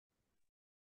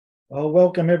Well,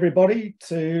 welcome everybody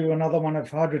to another one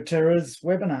of Hydroterra's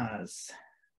webinars.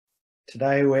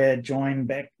 Today we're joined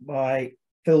back by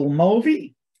Phil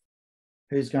Mulvey,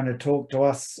 who's going to talk to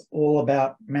us all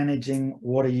about managing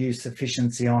water use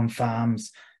efficiency on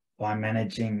farms by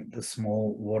managing the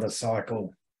small water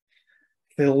cycle.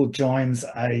 Phil joins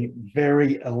a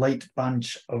very elite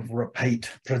bunch of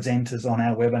repeat presenters on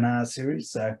our webinar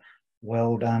series, so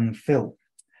well done, Phil.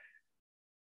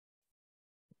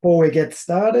 Before we get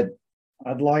started,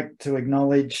 I'd like to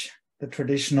acknowledge the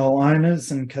traditional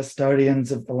owners and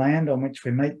custodians of the land on which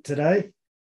we meet today,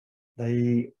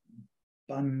 the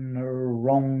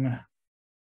Bunurong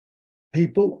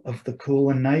people of the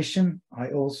Kulin Nation. I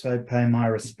also pay my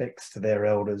respects to their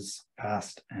elders,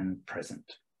 past and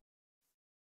present.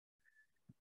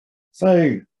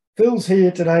 So, Phil's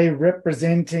here today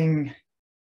representing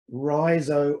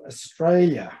Rhizo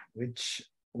Australia, which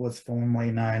was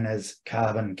formerly known as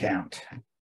Carbon Count.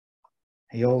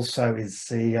 He also is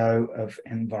CEO of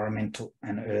Environmental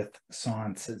and Earth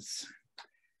Sciences.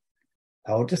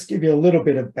 I'll just give you a little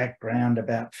bit of background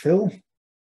about Phil.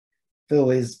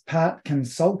 Phil is part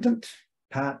consultant,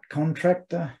 part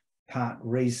contractor, part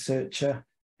researcher,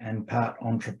 and part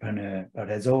entrepreneur, but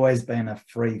has always been a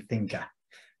free thinker.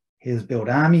 He has built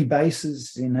army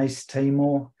bases in East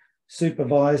Timor,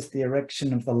 supervised the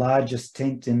erection of the largest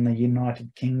tent in the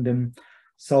United Kingdom,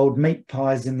 sold meat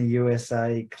pies in the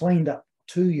USA, cleaned up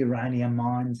 2 uranium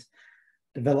mines,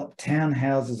 developed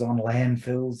townhouses on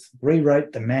landfills,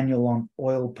 rewrote the manual on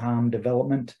oil palm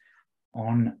development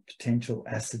on potential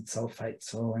acid sulfate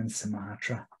soil in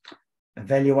Sumatra,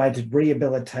 evaluated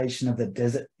rehabilitation of the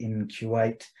desert in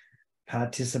Kuwait,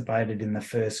 participated in the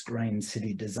first green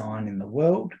city design in the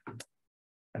world,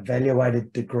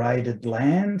 evaluated degraded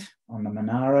land on the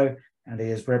Monaro, and he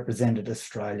has represented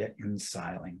Australia in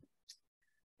sailing.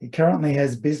 He currently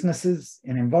has businesses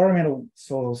in environmental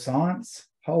soil science,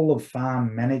 whole of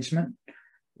farm management,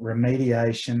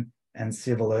 remediation, and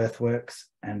civil earthworks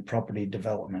and property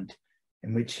development,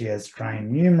 in which he has trained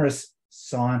numerous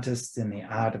scientists in the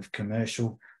art of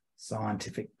commercial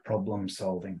scientific problem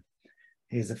solving.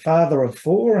 He is a father of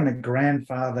 4 and a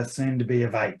grandfather soon to be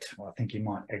of 8. Well, I think he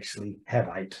might actually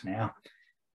have 8 now.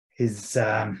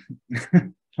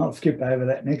 I'll skip over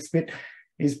that next bit.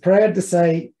 He's proud to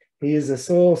say he is a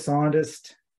soil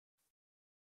scientist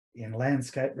in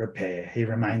landscape repair. He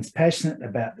remains passionate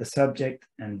about the subject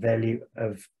and value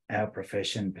of our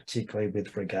profession, particularly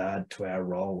with regard to our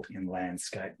role in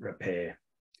landscape repair.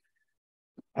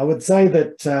 I would say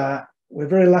that we're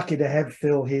very lucky to have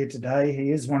Phil here today.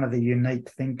 He is one of the unique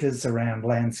thinkers around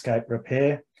landscape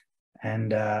repair,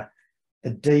 and the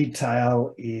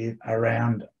detail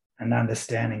around an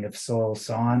understanding of soil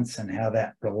science and how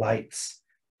that relates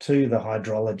to the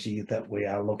hydrology that we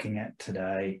are looking at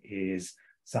today is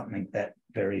something that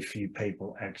very few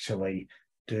people actually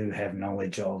do have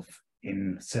knowledge of,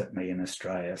 certainly in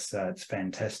Australia. So it's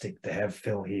fantastic to have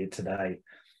Phil here today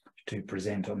to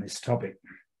present on this topic.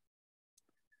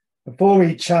 Before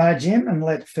we charge in and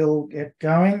let Phil get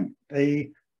going,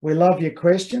 we love your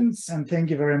questions, and thank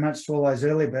you very much to all those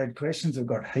early bird questions. We've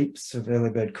got heaps of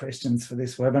early bird questions for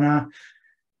this webinar,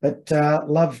 but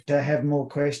love to have more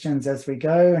questions as we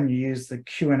go, and you use the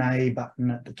Q&A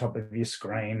button at the top of your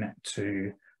screen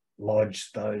to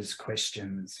lodge those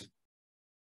questions.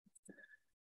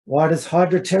 Why does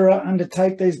Hydroterra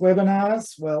undertake these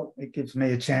webinars? Well, it gives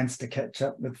me a chance to catch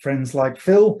up with friends like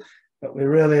Phil, but we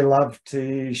really love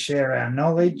to share our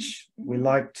knowledge. We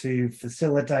like to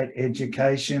facilitate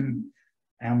education,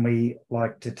 and we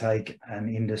like to take an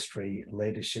industry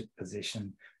leadership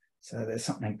position. So there's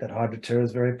something that Hydroterra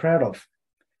is very proud of.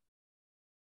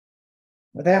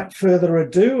 Without further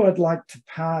ado, I'd like to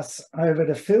pass over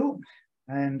to Phil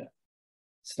and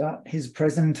start his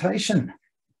presentation.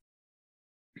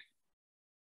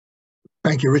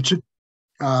 Thank you, Richard.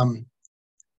 It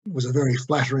was a very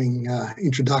flattering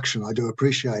introduction. I do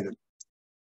appreciate it.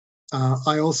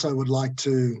 I also would like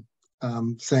to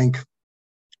thank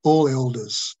all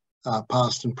elders,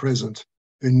 past and present,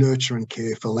 who nurture and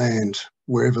care for land,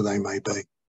 wherever they may be.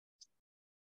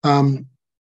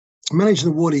 Managing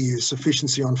the water use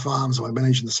efficiency on farms by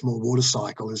managing the small water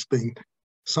cycle has been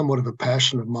somewhat of a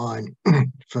passion of mine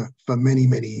for many,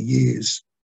 many years.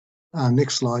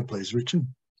 Next slide, please, Richard.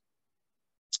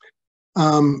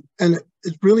 And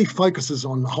it really focuses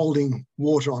on holding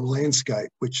water on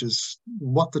landscape, which is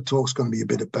what the talk's going to be a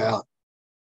bit about.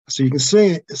 So you can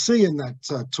see in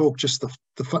that talk, just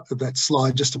that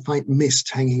slide, just a faint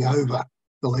mist hanging over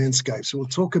the landscape. So we'll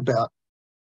talk about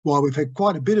why we've had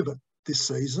quite a bit of it this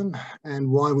season and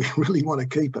why we really want to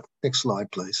keep it. Next slide,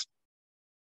 please.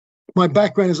 My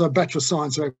background is a Bachelor of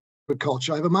Science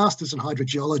agriculture. I have a master's in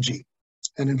hydrogeology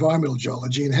and environmental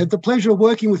geology, and had the pleasure of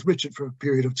working with Richard for a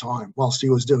period of time whilst he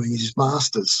was doing his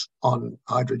master's on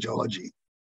hydrogeology.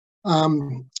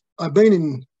 I've been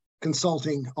in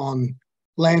consulting on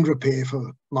land repair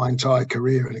for my entire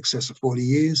career, in excess of 40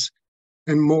 years.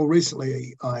 And more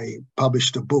recently, I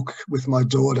published a book with my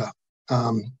daughter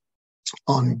called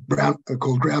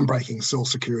Groundbreaking Soil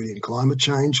Security and Climate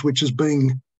Change, which is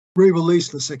being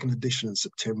re-released in the second edition in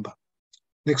September.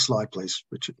 Next slide, please,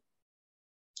 Richard.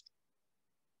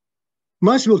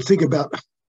 Most people think about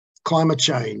climate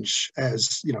change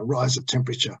as, rise of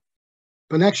temperature.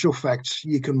 But in actual fact,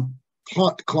 you can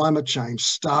plot climate change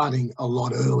starting a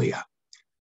lot earlier.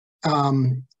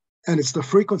 And it's the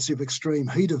frequency of extreme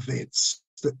heat events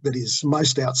that is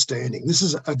most outstanding. This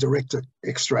is a direct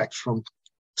extract from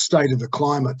State of the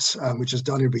Climate, which is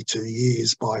done every 2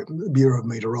 years by the Bureau of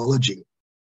Meteorology.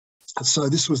 So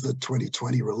this was the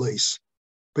 2020 release.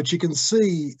 But you can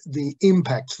see the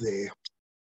impact there.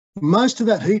 Most of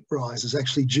that heat rise is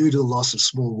actually due to the loss of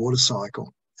small water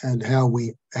cycle and how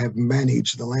we have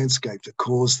managed the landscape to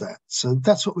cause that. So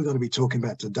that's what we're going to be talking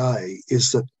about today,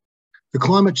 is that the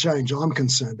climate change I'm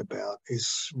concerned about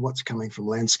is what's coming from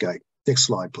landscape. Next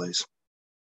slide, please.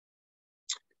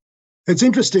 It's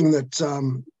interesting that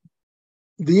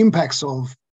the impacts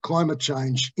of climate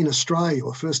change in Australia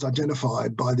were first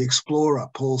identified by the explorer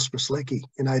Paul Strzelecki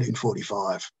in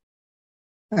 1845.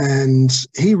 And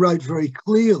he wrote very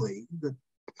clearly that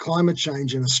climate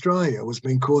change in Australia was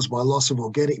being caused by loss of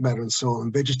organic matter in soil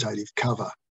and vegetative cover.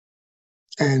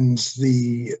 And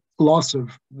the loss of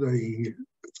the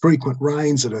frequent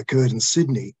rains that occurred in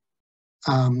Sydney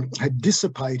had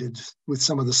dissipated with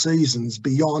some of the seasons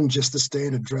beyond just the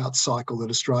standard drought cycle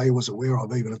that Australia was aware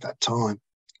of even at that time.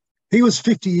 He was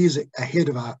 50 years ahead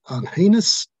of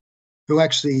Arrhenius, who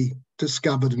actually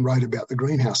discovered and wrote about the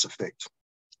greenhouse effect.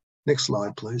 Next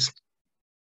slide, please.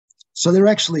 So there are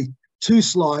actually two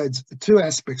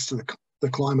aspects to the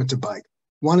climate debate.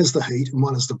 One is the heat and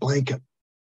one is the blanket.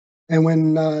 And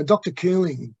when Dr.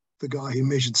 Keeling, the guy who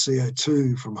measured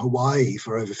CO2 from Hawaii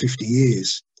for over 50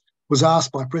 years, was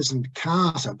asked by President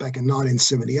Carter back in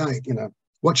 1978,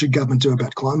 what should government do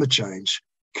about climate change?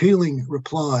 Keeling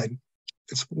replied,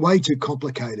 it's way too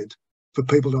complicated for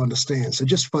people to understand. So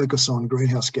just focus on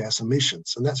greenhouse gas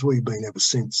emissions. And that's where we've been ever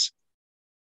since.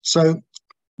 So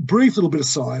brief little bit of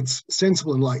science,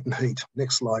 sensible and latent heat.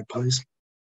 Next slide, please.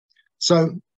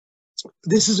 So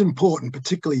this is important,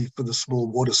 particularly for the small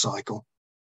water cycle.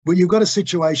 But you've got a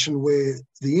situation where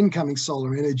the incoming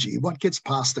solar energy, what gets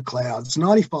past the clouds,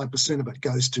 95% of it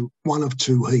goes to one of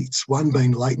two heats, one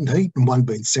being latent heat and one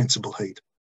being sensible heat.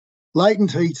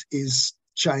 Latent heat is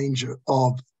change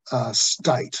of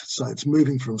state. So it's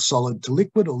moving from solid to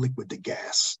liquid or liquid to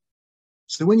gas.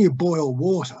 So when you boil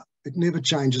water, it never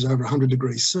changes over 100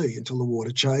 degrees C until the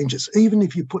water changes. Even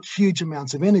if you put huge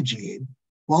amounts of energy in,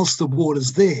 whilst the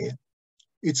water's there,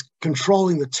 it's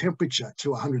controlling the temperature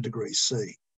to 100 degrees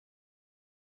C.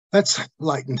 That's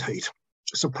latent heat.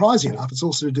 Surprising enough, it's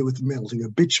also to do with the melting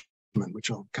of bitumen, which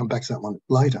I'll come back to that one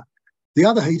later. The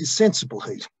other heat is sensible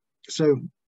heat. So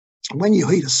when you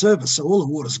heat a surface, so all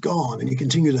the water's gone and you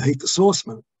continue to heat the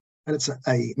saucepan, and it's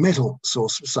a metal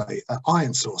saucepan, say an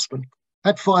iron saucepan,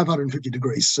 at 550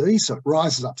 degrees C, so it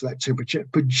rises up to that temperature,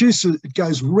 it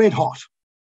goes red hot.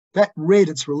 That red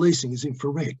it's releasing is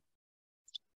infrared.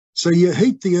 So you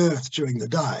heat the earth during the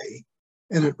day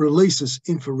and it releases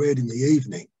infrared in the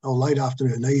evening or late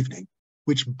afternoon evening,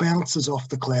 which bounces off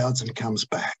the clouds and comes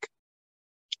back.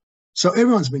 So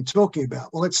everyone's been talking about,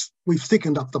 well, we've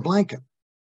thickened up the blanket,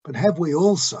 but have we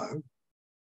also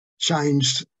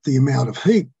changed the amount of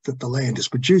heat that the land is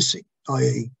producing,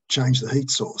 i.e. change the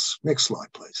heat source? Next slide,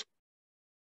 please.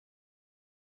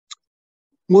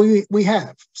 Well, we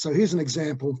have. So here's an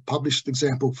example, published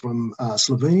example from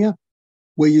Slovenia,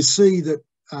 where you see that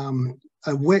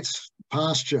a wet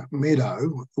pasture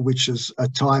meadow, which is a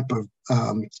type of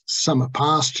summer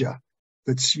pasture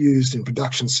that's used in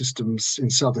production systems in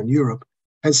Southern Europe,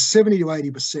 has 70 to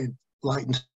 80%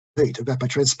 latent heat,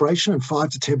 evapotranspiration, and 5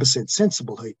 to 10%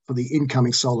 sensible heat for the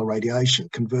incoming solar radiation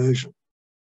conversion.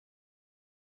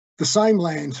 The same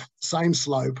land, same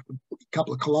slope, a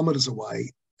couple of kilometres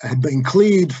away, had been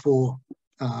cleared for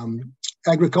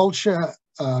agriculture,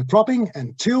 cropping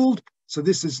and tilled. So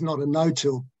this is not a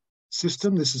no-till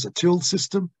system, this is a tilled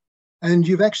system. And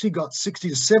you've actually got 60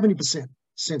 to 70%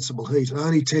 sensible heat and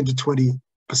only 10 to 20%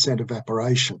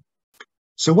 evaporation.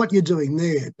 So what you're doing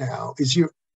there now is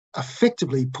you're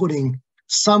effectively putting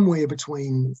somewhere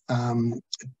between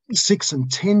 6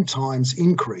 and 10 times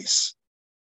increase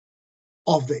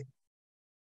of the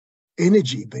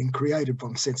energy being created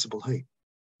from sensible heat.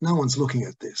 No one's looking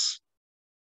at this.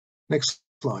 Next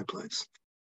slide, please.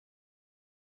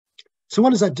 So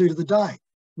what does that do to the day?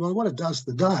 Well, what it does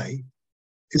to the day,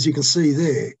 as you can see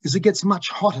there, is it gets much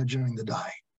hotter during the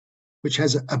day, which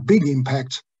has a big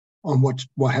impact on what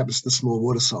happens to the small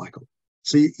water cycle.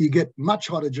 So you get much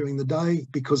hotter during the day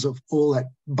because of all that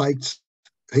baked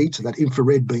heat, that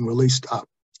infrared being released up.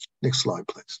 Next slide,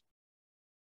 please.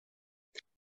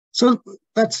 So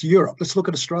that's Europe. Let's look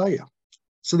at Australia.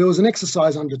 So there was an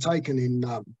exercise undertaken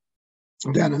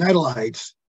down in Adelaide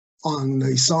on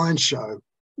the science show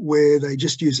where they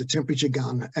just used a temperature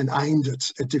gun and aimed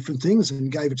it at different things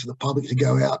and gave it to the public to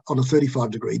go out on a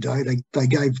 35-degree day. They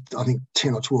gave, I think,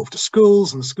 10 or 12 to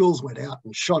schools, and the schools went out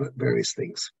and shot at various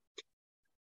things.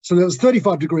 So there was a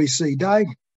 35-degree-C day.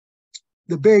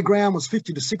 The bare ground was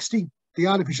 50 to 60. The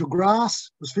artificial grass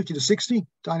was 50 to 60.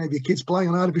 Don't have your kids playing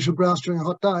on artificial grass during a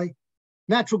hot day.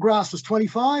 Natural grass was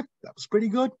 25. That was pretty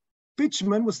good.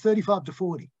 Bitumen was 35 to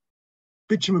 40.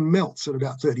 Bitumen melts at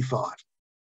about 35.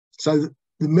 So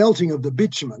the melting of the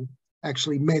bitumen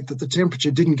actually meant that the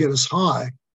temperature didn't get as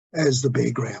high as the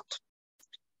bare ground.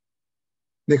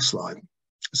 Next slide.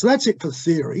 So that's it for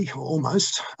theory,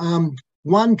 almost.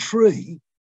 One tree,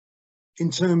 in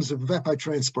terms of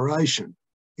evapotranspiration,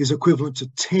 is equivalent to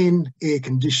 10 air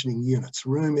conditioning units,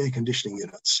 room air conditioning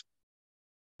units.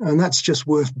 And that's just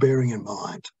worth bearing in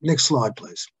mind. Next slide,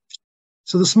 please.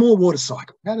 So the small water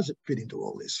cycle, how does it fit into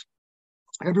all this?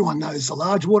 Everyone knows the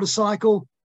large water cycle.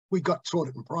 We got taught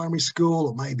it in primary school,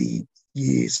 or maybe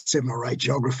year 7 or 8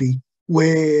 geography,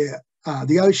 where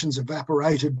the ocean's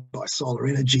evaporated by solar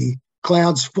energy.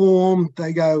 Clouds form,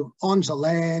 they go onto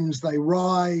land, they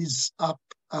rise up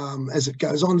as it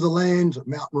goes onto the land,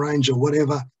 mountain range or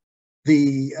whatever.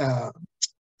 The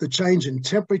change in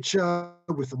temperature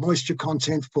with the moisture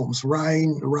content forms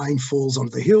rain. The rain falls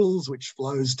onto the hills, which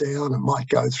flows down and might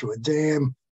go through a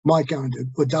dam, might go into,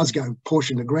 or does go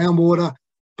portion to groundwater,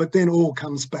 but then all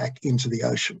comes back into the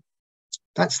ocean.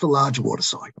 That's the large water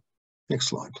cycle. Next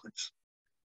slide, please.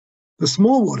 The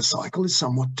small water cycle is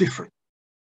somewhat different.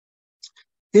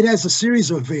 It has a series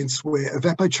of events where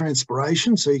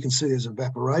evapotranspiration, so you can see there's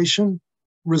evaporation,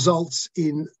 results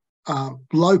in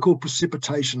local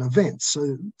precipitation events.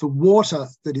 So the water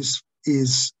that is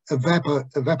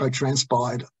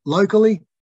evapotranspired locally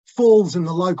falls in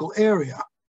the local area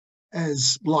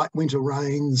as light winter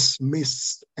rains,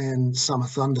 mists, and summer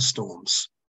thunderstorms.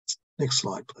 Next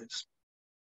slide, please.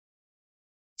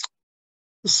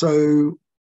 So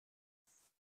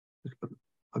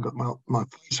I've got my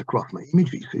face across my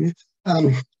images here.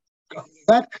 So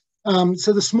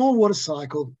the small water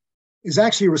cycle is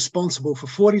actually responsible for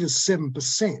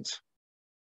 47%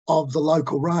 of the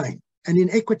local rain. And in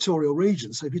equatorial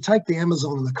regions, so if you take the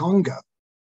Amazon and the Congo,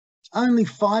 only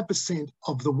 5%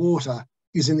 of the water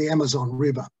is in the Amazon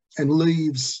River and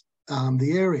leaves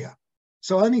the area.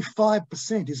 So only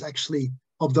 5% is actually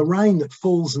of the rain that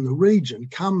falls in the region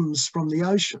comes from the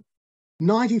ocean.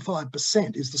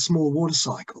 95% is the small water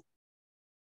cycle.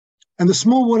 And the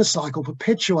small water cycle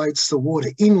perpetuates the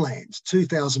water inland,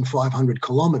 2,500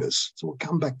 kilometres. So we'll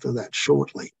come back to that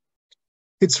shortly.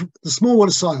 The small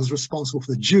water cycle is responsible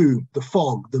for the dew, the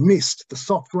fog, the mist, the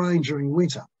soft rain during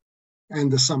winter,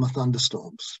 and the summer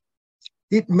thunderstorms.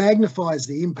 It magnifies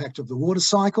the impact of the water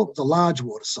cycle, the large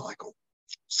water cycle.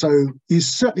 So you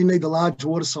certainly need the large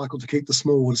water cycle to keep the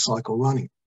small water cycle running.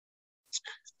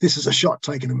 This is a shot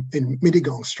taken in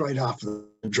Mittagong straight after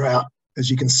the drought. As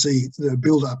you can see, the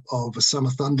build-up of a summer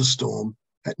thunderstorm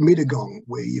at Mittagong,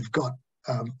 where you've got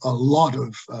a lot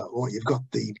of, you've got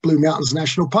the Blue Mountains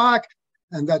National Park,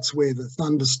 and that's where the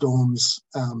thunderstorms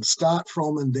start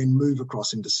from and then move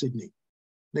across into Sydney.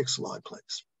 Next slide,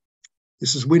 please.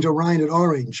 This is winter rain at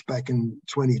Orange back in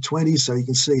 2020, so you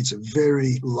can see it's a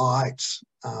very light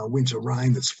winter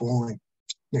rain that's falling.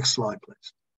 Next slide,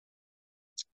 please.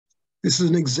 This is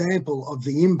an example of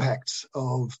the impact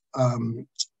of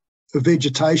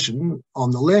vegetation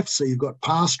on the left. So you've got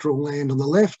pastoral land on the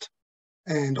left,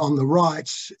 and on the right,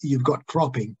 you've got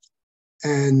cropping.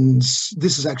 And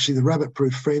this is actually the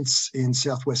rabbit-proof fence in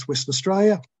southwest Western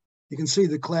Australia. You can see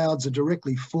the clouds are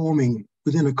directly forming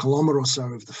within a kilometre or so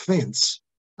of the fence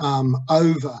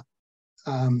over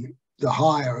the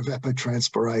higher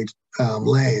evapotranspirate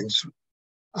lands.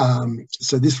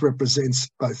 So this represents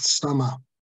both summer,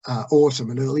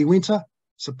 autumn and early winter.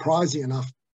 Surprising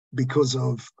enough, because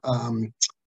of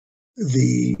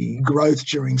the growth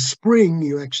during spring,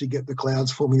 you actually get the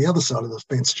clouds forming the other side of the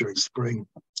fence during spring,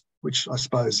 which I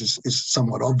suppose is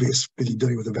somewhat obvious if you're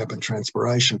dealing with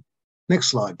evapotranspiration. Next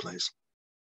slide, please.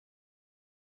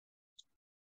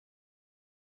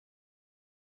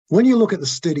 when you look at the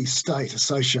steady state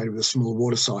associated with a small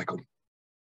water cycle,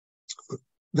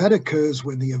 that occurs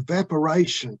when the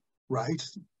evaporation rate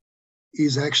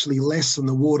is actually less than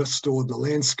the water stored in the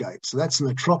landscape. So that's in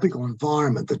a tropical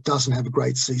environment that doesn't have a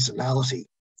great seasonality.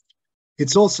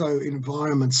 It's also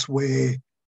environments where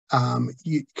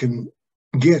you can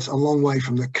get a long way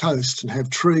from the coast and have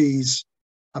trees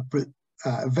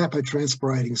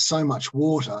evapotranspirating so much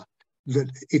water that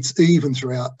it's even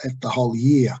throughout the whole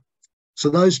year. So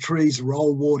those trees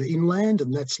roll water inland,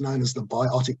 and that's known as the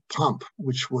biotic pump,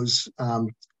 which was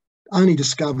only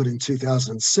discovered in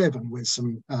 2007 when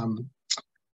some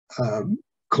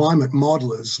climate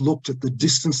modelers looked at the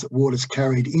distance that water's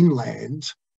carried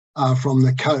inland from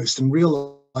the coast and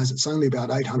realised it's only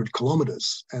about 800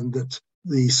 kilometres, and that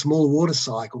the small water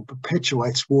cycle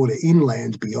perpetuates water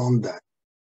inland beyond that.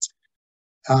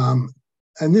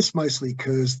 And this mostly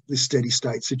occurs, this steady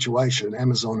state situation,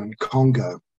 Amazon and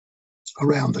Congo,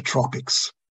 around the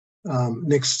tropics.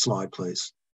 Next slide,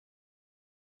 please.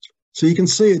 So you can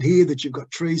see it here that you've got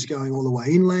trees going all the way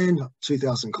inland,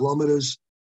 2,000 kilometres.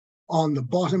 On the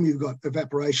bottom, you've got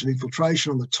evaporation,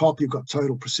 infiltration. On the top, you've got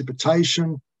total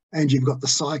precipitation, and you've got the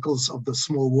cycles of the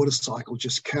small water cycle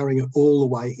just carrying it all the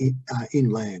way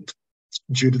inland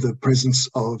due to the presence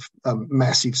of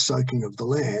massive soaking of the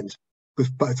land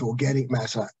with both organic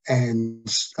matter and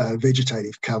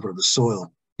vegetative cover of the soil.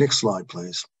 Next slide,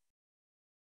 please.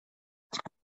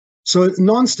 So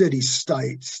steady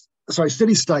state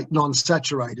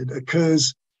non-saturated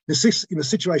occurs in a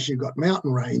situation you've got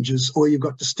mountain ranges or you've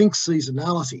got distinct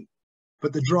seasonality,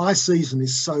 but the dry season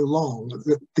is so long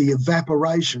that the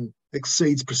evaporation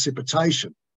exceeds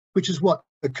precipitation, which is what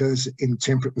occurs in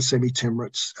temperate and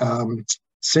semi-temperate,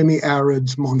 semi-arid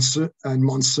and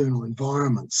monsoonal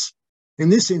environments. In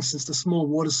this instance, the small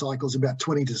water cycle is about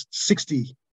 20 to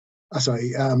 60,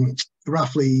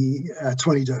 roughly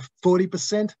 20 to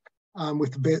 40%,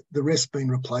 with the rest being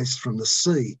replaced from the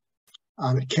sea.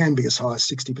 It can be as high as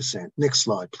 60%. Next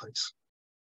slide, please.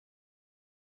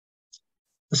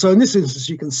 So in this instance,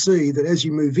 you can see that as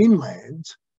you move inland,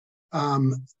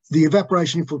 the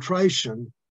evaporation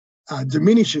infiltration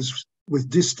diminishes with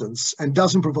distance and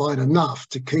doesn't provide enough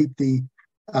to keep the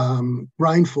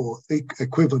rainfall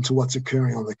equivalent to what's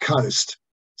occurring on the coast.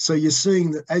 So you're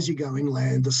seeing that as you go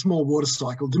inland, the small water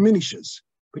cycle diminishes,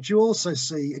 but you also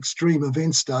see extreme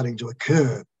events starting to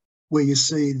occur where you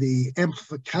see the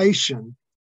amplification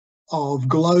of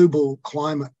global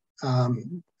climate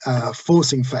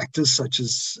forcing factors such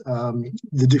as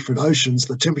the different oceans,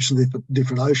 the temperature of the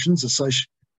different oceans,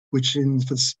 which in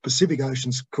the Pacific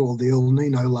Ocean's called the El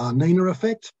Nino-La Nina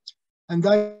effect. And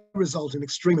they result in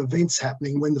extreme events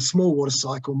happening when the small water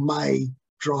cycle may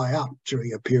dry up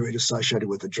during a period associated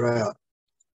with a drought.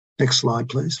 Next slide,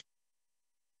 please.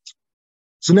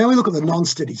 So now we look at the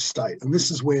non-steady state, and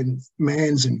this is when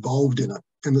man's involved in it,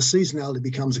 and the seasonality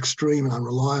becomes extreme and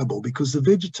unreliable because the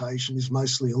vegetation is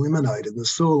mostly eliminated and the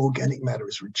soil organic matter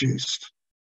is reduced.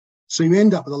 So you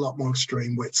end up with a lot more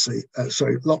extreme wet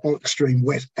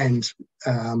and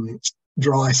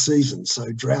dry seasons,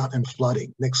 so drought and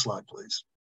flooding. Next slide, please.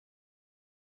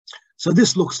 So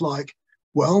this looks like,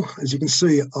 well, as you can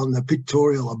see on the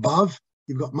pictorial above,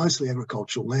 you've got mostly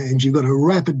agricultural land. You've got a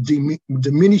rapid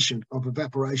diminution of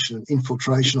evaporation and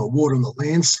infiltration or water in the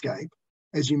landscape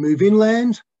as you move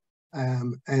inland.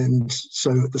 And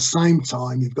so at the same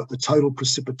time, you've got the total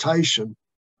precipitation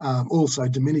also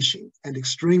diminishing and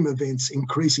extreme events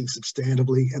increasing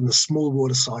substantively and the small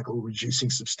water cycle reducing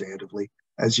substantively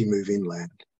as you move inland.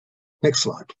 Next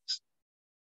slide, please.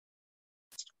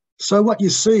 So what you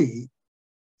see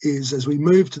is, as we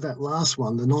move to that last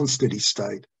one, the non-steady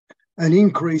state, an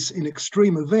increase in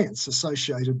extreme events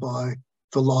associated by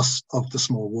the loss of the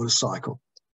small water cycle.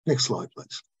 Next slide,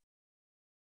 please.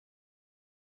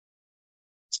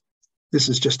 This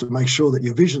is just to make sure that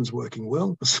your vision's working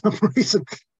well. For some reason,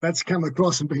 that's come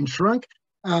across and been shrunk.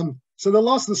 So the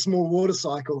loss of the small water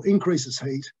cycle increases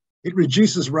heat. It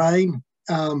reduces rain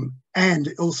and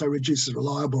it also reduces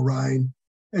reliable rain.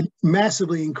 It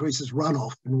massively increases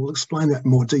runoff, and we'll explain that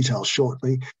in more detail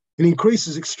shortly. It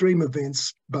increases extreme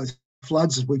events, both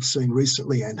floods, as we've seen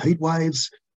recently, and heat waves.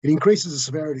 It increases the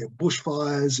severity of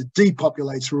bushfires. It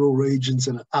depopulates rural regions,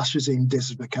 and it ushers in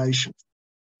desertification.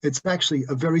 It's actually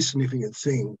a very significant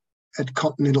thing at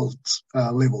continental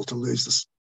level to lose the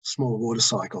small water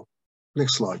cycle.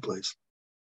 Next slide, please.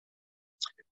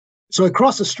 So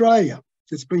across Australia,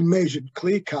 it's been measured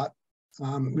clear-cut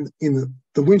in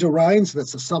the winter rains,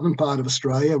 that's the southern part of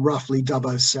Australia, roughly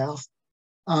Dubbo South,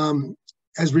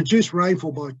 has reduced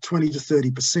rainfall by 20 to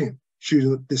 30% due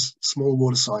to this small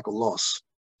water cycle loss.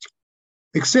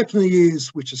 except in the years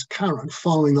which is current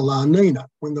following the La Nina,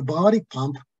 when the biotic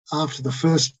pump after the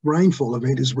first rainfall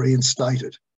event is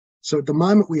reinstated. So at the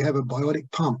moment we have a biotic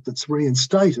pump that's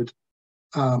reinstated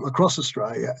across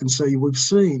Australia. And so we've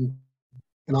seen,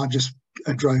 and I just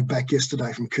drove back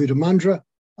yesterday from Cootamundra,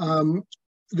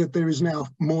 that there is now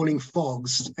morning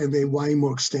fogs, and they're way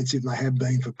more extensive than they have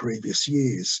been for previous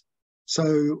years.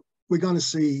 So we're going to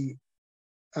see,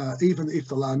 even if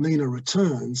the La Nina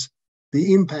returns,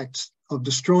 the impact of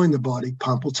destroying the biotic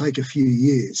pump will take a few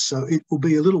years. So it will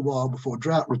be a little while before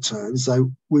drought returns,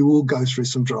 though we will go through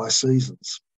some dry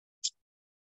seasons.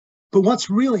 But what's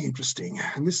really interesting,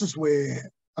 and this is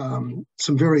where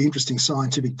some very interesting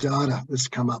scientific data that's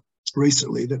come up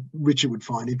recently that Richard would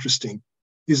find interesting,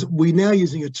 is we're now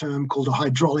using a term called a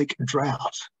hydraulic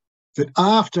drought, that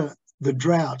after the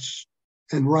drought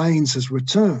and rains has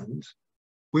returned,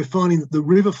 we're finding that the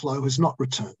river flow has not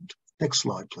returned. Next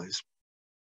slide, please.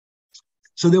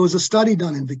 So there was a study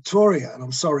done in Victoria, and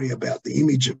I'm sorry about the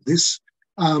image of this,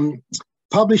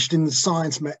 published in the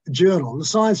Science Journal. And the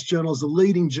Science Journal is the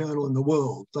leading journal in the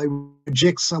world. They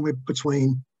reject somewhere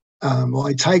between,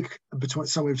 they take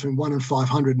somewhere between 1 and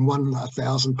 500 and 1 and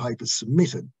 1,000 papers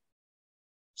submitted.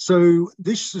 So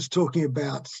this is talking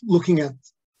about looking at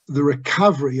the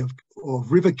recovery of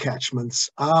river catchments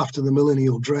after the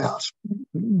millennial drought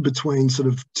between sort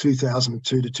of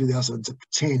 2002 to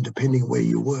 2010, depending where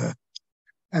you were.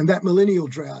 And that millennial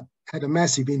drought had a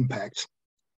massive impact.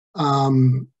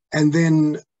 And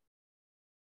then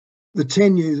the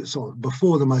 10 years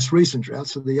before the most recent drought,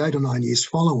 so the 8 or 9 years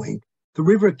following, the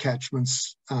river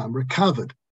catchments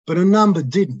recovered, but a number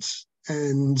didn't.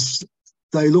 And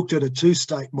they looked at a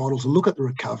two-state model to look at the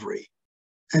recovery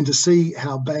and to see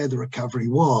how bad the recovery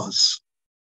was.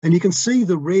 And you can see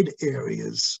the red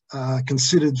areas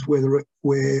considered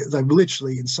where they've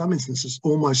literally, in some instances,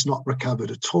 almost not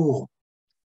recovered at all.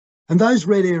 And those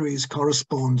red areas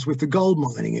correspond with the gold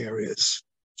mining areas.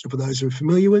 So for those who are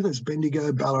familiar with it, it's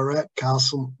Bendigo, Ballarat,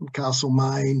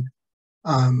 Castlemaine,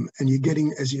 and you're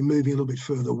getting, as you're moving a little bit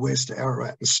further west, to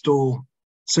Ararat and Stawell.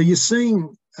 So you're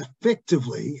seeing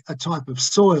effectively a type of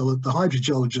soil that the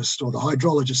hydrogeologist or the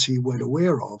hydrologist here weren't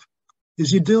aware of,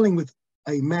 is you're dealing with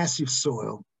a massive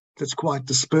soil that's quite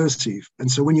dispersive. And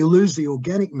so when you lose the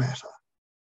organic matter,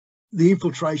 the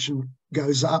infiltration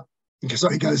goes up,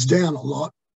 sorry, goes down a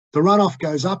lot, the runoff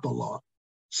goes up a lot.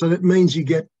 So that means you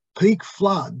get peak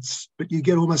floods, but you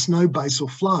get almost no basal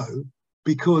flow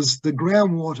because the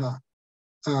groundwater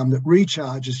that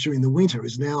recharges during the winter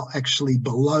is now actually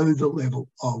below the level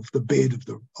of the bed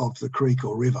of the creek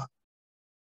or river.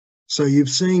 So you've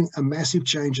seen a massive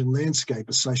change in landscape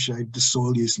associated to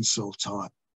soil use and soil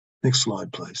type. Next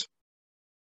slide, please.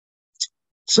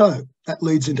 So that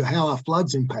leads into how our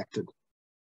floods impacted.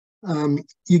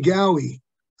 Ugawi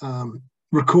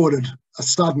recorded a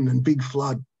sudden and big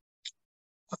flood.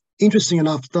 Interesting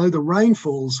enough, though the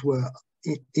rainfalls were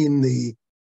in the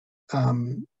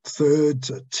 3rd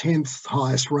to 10th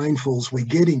highest rainfalls we're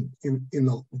getting in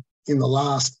the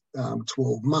last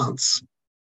 12 months,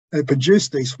 it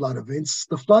produced these flood events.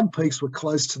 The flood peaks were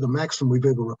close to the maximum we've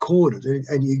ever recorded,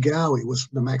 and Ugawi was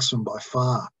the maximum by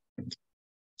far.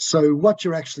 So what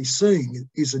you're actually seeing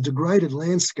is a degraded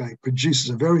landscape produces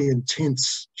a very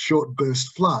intense short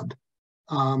burst flood,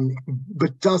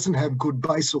 but doesn't have good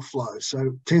basal flow.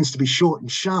 So tends to be short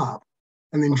and sharp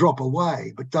and then drop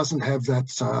away, but doesn't have that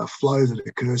flow that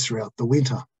occurs throughout the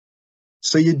winter.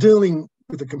 So you're dealing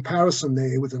with a comparison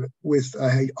there with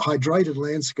a hydrated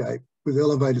landscape with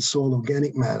elevated soil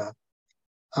organic matter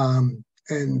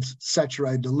and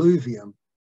saturated alluvium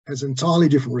has an entirely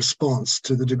different response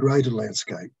to the degraded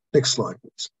landscape. Next slide,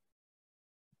 please.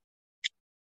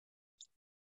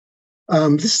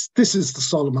 This is the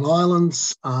Solomon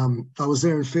Islands. I was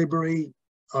there in February.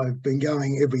 I've been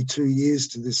going every 2 years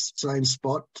to this same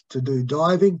spot to do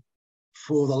diving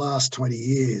for the last 20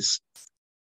 years.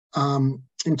 In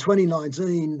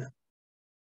 2019,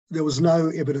 there was no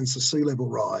evidence of sea level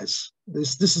rise.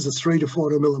 This is a 300 to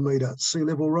 400 millimetre sea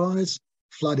level rise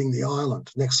flooding the island.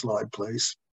 Next slide,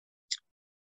 please.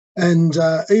 And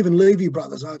even Levy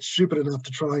brothers aren't stupid enough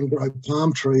to try and grow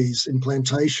palm trees in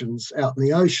plantations out in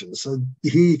the ocean. So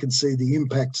here you can see the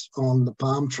impact on the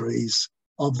palm trees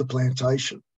of the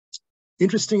plantation.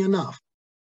 Interesting enough,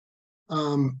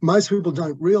 most people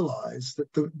don't realise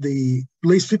that the at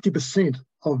least 50%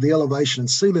 of the elevation and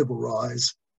sea level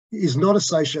rise is not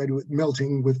associated with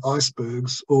melting with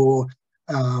icebergs or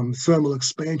thermal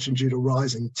expansion due to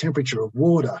rising temperature of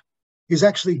water, is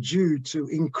actually due to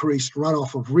increased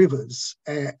runoff of rivers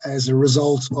as a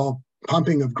result of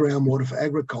pumping of groundwater for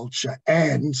agriculture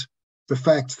and the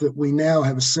fact that we now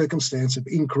have a circumstance of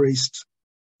increased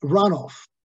runoff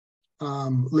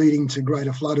leading to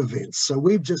greater flood events. So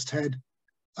we've just had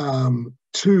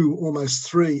 2, almost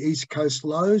 3 East Coast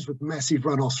lows with massive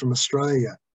runoffs from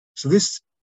Australia. So this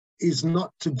is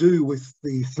not to do with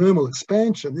the thermal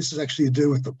expansion. This is actually to do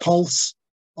with the pulse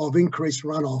of increased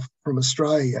runoff from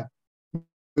Australia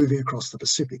moving across the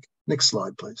Pacific. Next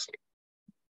slide, please.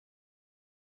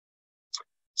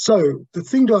 So the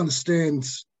thing to understand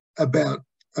about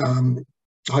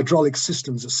hydraulic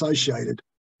systems associated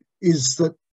is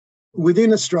that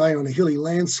within Australia on a hilly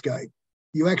landscape,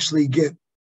 you actually get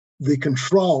the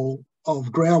control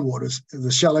of groundwaters,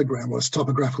 the shallow groundwater is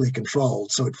topographically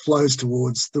controlled, so it flows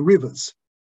towards the rivers.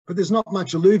 But there's not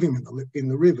much alluvium in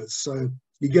the rivers, so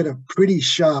you get a pretty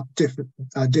sharp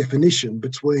definition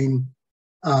between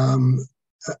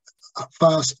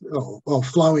fast or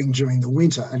flowing during the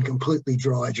winter and completely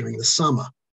dry during the summer.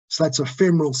 So that's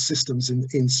ephemeral systems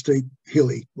in steep,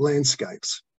 hilly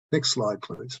landscapes. Next slide,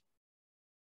 please.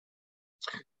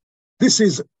 This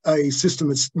is a system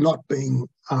that's not being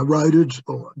eroded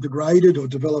or degraded or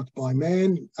developed by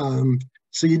man.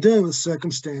 So you're dealing with a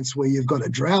circumstance where you've got a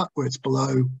drought where it's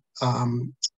below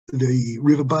the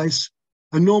river base,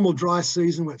 a normal dry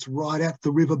season where it's right at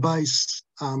the river base,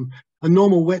 a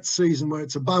normal wet season where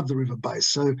it's above the river base.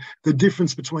 So the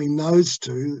difference between those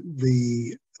two,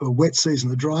 the wet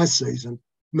season, the dry season,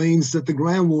 means that the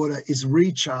groundwater is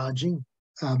recharging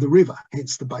the river,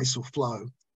 hence the basal flow.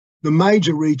 The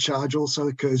major recharge also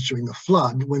occurs during the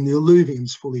flood when the alluvium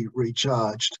is fully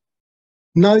recharged.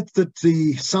 Note that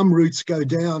some roots go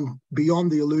down beyond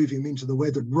the alluvium into the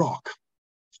weathered rock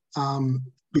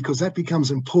because that becomes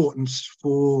important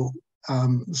for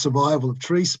survival of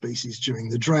tree species during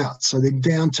the drought. So they're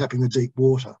down tapping the deep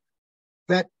water.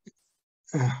 I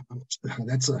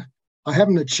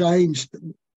haven't changed.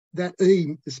 That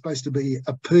E is supposed to be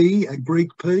a P, a Greek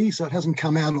P, so it hasn't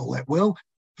come out all that well.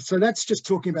 So that's just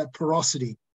talking about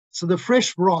porosity. So the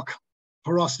fresh rock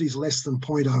porosity is less than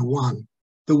 0.01.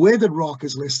 The weathered rock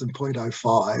is less than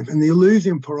 0.05, and the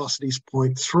alluvium porosity is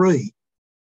 0.3.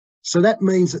 So that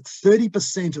means that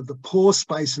 30% of the pore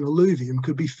space in alluvium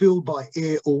could be filled by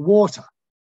air or water.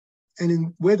 And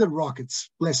in weathered rock,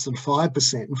 it's less than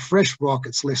 5%, and fresh rock,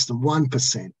 it's less than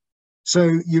 1%.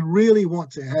 So you really want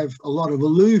to have a lot of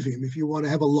alluvium if you want to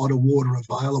have a lot of water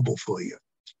available for you.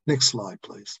 Next slide,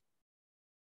 please.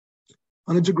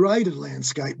 On a degraded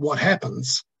landscape, what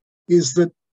happens is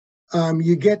that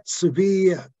you get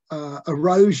severe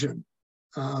erosion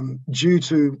due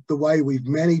to the way we've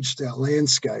managed our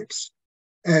landscapes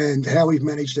and how we've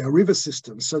managed our river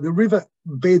systems. So the river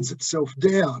beds itself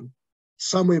down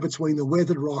somewhere between the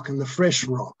weathered rock and the fresh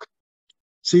rock.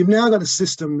 So you've now got a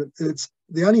system that's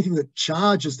the only thing that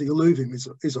charges the alluvium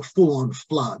is a full-on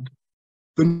flood.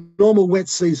 The normal wet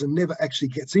season never actually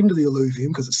gets into the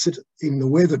alluvium because it's sitting in the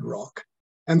weathered rock.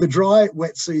 And the dry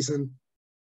wet season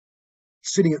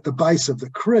sitting at the base of the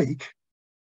creek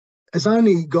has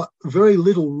only got very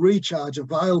little recharge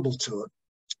available to it.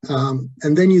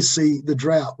 And then you see the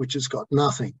drought, which has got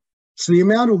nothing. So the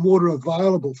amount of water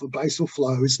available for basal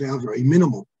flow is now very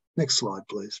minimal. Next slide,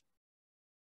 please.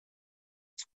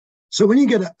 So when you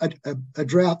get a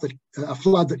drought, a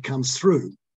flood that comes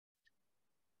through,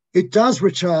 it does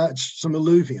recharge some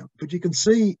alluvium, but you can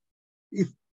see if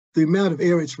the amount of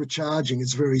air it's recharging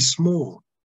is very small.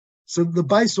 So the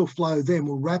basal flow then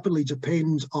will rapidly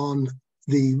depend on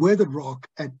the weathered rock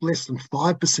at less than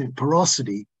 5%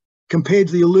 porosity compared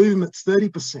to the alluvium at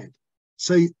 30%.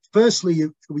 So firstly,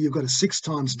 you've got a 6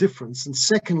 times difference. And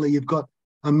secondly, you've got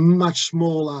a much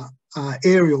smaller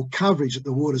aerial coverage that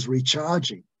the water's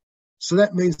recharging. So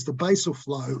that means the basal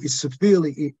flow is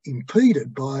severely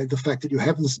impeded by the fact that you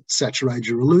haven't saturated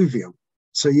your alluvium.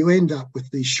 So you end up with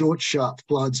these short, sharp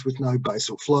floods with no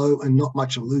basal flow and not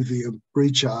much alluvium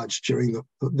recharge during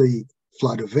the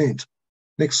flood event.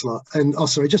 Next slide. And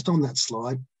just on that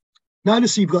slide,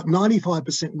 notice you've got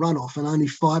 95% runoff and only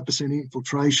 5%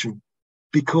 infiltration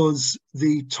because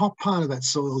the top part of that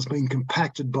soil has been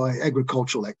compacted by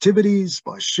agricultural activities,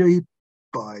 by sheep,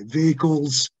 by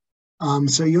vehicles.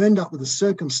 So you end up with a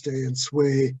circumstance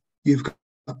where you've got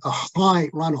a high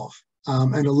runoff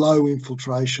and a low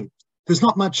infiltration. There's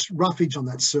not much roughage on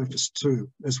that surface too,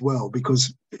 as well,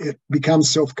 because it becomes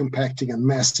self-compacting and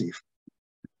massive.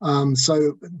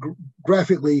 So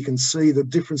graphically, you can see the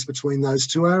difference between those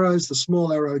two arrows, the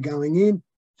small arrow going in,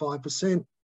 5%,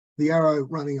 the arrow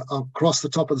running across the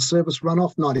top of the surface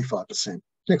runoff, 95%.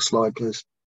 Next slide, please.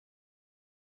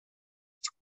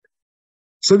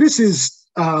 So this is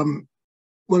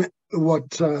what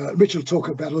Richard will talk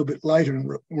about a little bit later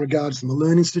in regards to the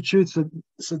Learn Institute.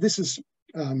 So this is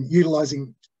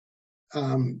utilising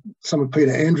some of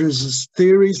Peter Andrews'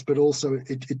 theories, but also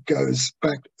it goes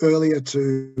back earlier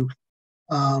to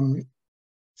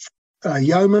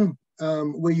Yeoman,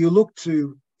 where you look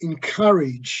to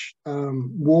encourage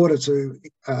water to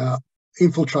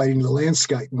infiltrate into the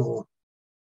landscape more.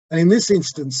 And in this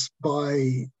instance,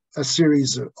 by a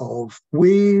series of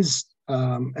weirs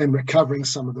and recovering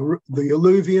some of the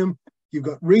alluvium, you've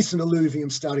got recent alluvium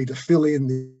starting to fill in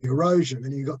the erosion,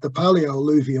 and you've got the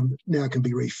paleo-alluvium now can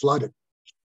be reflooded.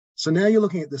 So now you're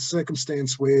looking at the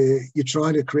circumstance where you're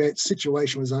trying to create a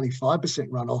situation where there's only 5%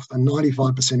 runoff and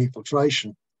 95%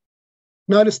 infiltration.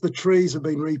 Notice the trees have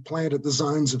been replanted at the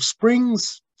zones of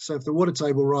springs. So if the water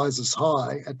table rises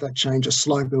high at that change of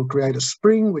slope, it will create a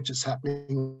spring, which is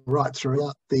happening right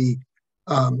throughout the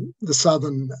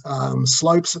southern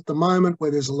slopes at the moment, where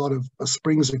there's a lot of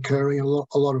springs occurring, a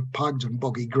lot of pugged and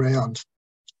boggy ground.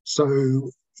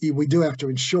 So we do have to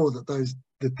ensure that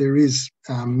there is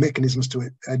mechanisms to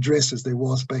address, as there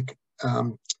was back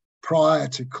prior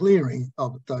to clearing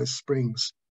of those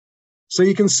springs. So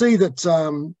you can see that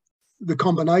the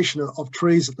combination of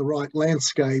trees at the right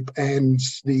landscape and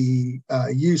the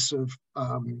use of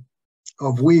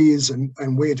weirs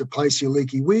and where to place your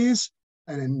leaky weirs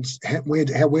and where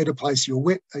to place your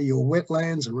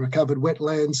wetlands and recovered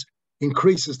wetlands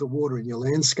increases the water in your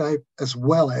landscape, as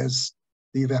well as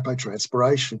the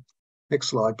evapotranspiration. Next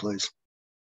slide, please.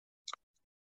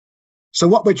 So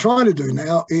what we're trying to do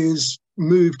now is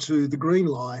move to the green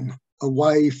line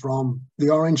away from the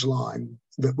orange line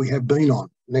that we have been on.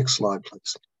 Next slide,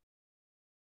 please.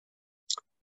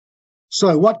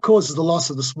 So what causes the loss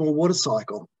of the small water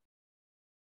cycle?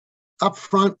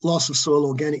 Upfront, loss of soil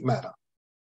organic matter,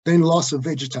 then loss of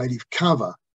vegetative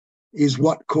cover is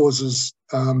what causes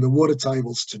the water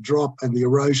tables to drop and the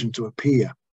erosion to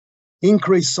appear.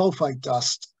 Increased sulfate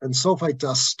dust, and sulfate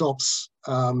dust stops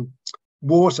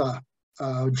water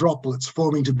droplets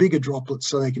forming to bigger droplets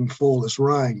so they can fall as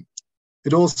rain.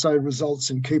 It also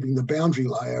results in keeping the boundary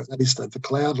layer, that is the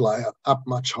cloud layer, up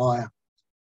much higher.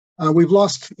 We've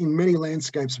lost in many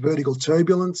landscapes vertical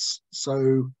turbulence,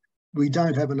 so we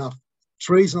don't have enough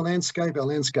trees in the landscape. Our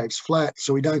landscape's flat,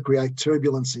 so we don't create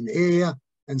turbulence in air,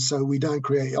 and so we don't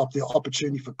create the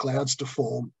opportunity for clouds to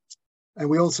form. And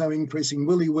we're also increasing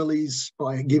willy-willies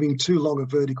by giving too long a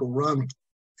vertical run,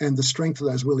 and the strength of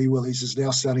those willy-willies is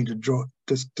now starting to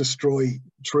destroy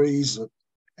trees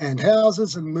and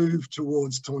houses and move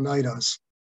towards tornadoes.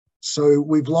 So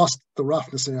we've lost the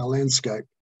roughness in our landscape,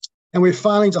 and we're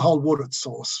failing to hold water at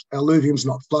source. Our alluvium's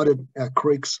not flooded, our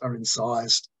creeks are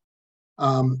incised.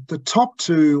 The top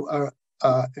two are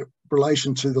in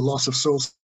relation to the loss of soil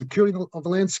security of the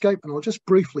landscape, and I'll just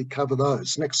briefly cover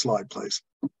those. Next slide, please.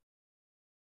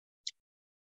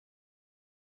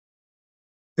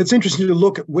 It's interesting to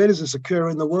look at where does this occur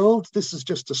in the world. This is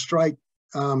just a straight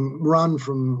run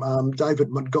from David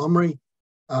Montgomery,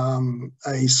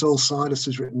 a soil scientist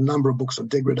who's written a number of books on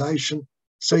degradation.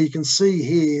 So you can see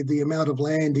here the amount of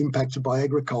land impacted by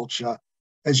agriculture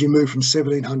as you move from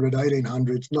 1700,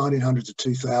 1800, 1900 to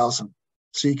 2000.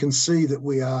 So you can see that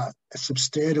we are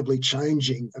substantively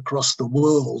changing across the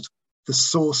world the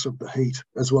source of the heat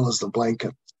as well as the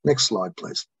blanket. Next slide,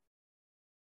 please.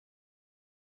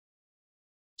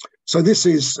 So this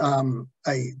is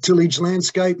a tillage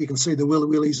landscape. You can see the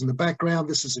willy-willies in the background.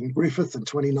 This is in Griffith in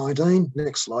 2019.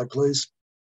 Next slide, please.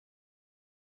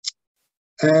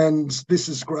 And this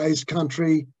is grazed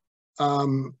country.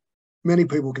 Many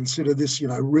people consider this,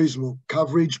 reasonable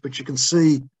coverage, but you can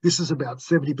see this is about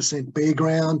 70% bare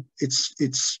ground.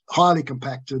 It's highly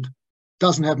compacted,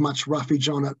 doesn't have much roughage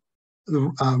on it.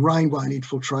 The rain won't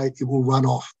infiltrate. It will run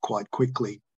off quite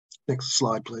quickly. Next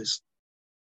slide, please.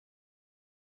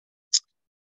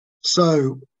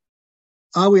 So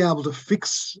are we able to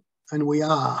fix? And we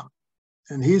are.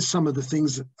 And here's some of the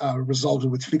things that are resulted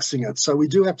with fixing it. So we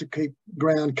do have to keep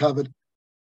ground covered.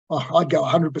 I'd go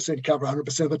 100% cover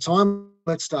 100% of the time.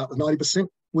 Let's start with 90%.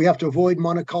 We have to avoid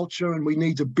monoculture, and we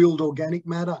need to build organic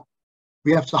matter.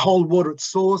 We have to hold water at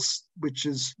source, which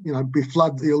is,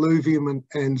 flood the alluvium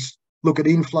and look at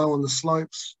inflow on the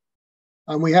slopes.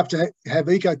 And we have to have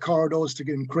eco corridors to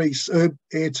increase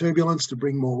air turbulence to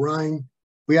bring more rain.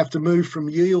 We have to move from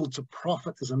yield to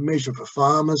profit as a measure for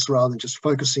farmers rather than just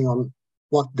focusing on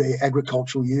what their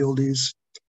agricultural yield is.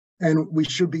 And we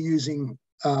should be using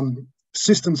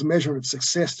systems measure of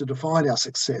success to define our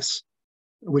success,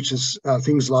 which is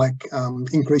things like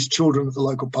increased children at the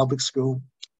local public school,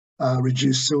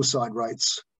 reduced suicide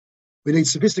rates. We need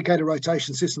sophisticated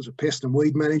rotation systems of pest and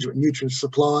weed management, nutrient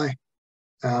supply,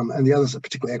 and the other is a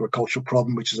particular agricultural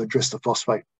problem, which is address the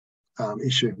phosphate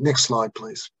issue. Next slide,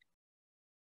 please.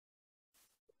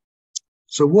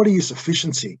 So water use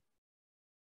efficiency.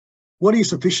 Water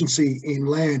use efficiency in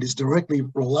land is directly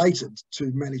related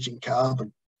to managing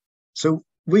carbon. So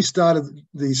we started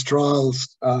these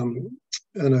trials, and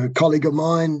a colleague of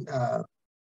mine,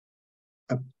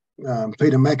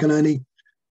 Peter McInerney,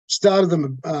 started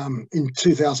them in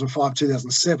 2005,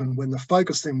 2007, when the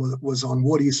focus then was on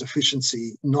water use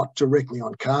efficiency, not directly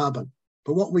on carbon.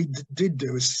 But what we did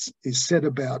do is set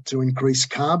about to increase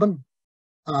carbon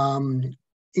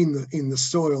in the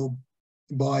soil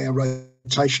by a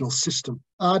rotational system.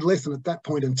 Ardlethan at that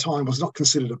point in time was not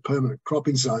considered a permanent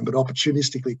cropping zone, but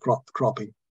opportunistically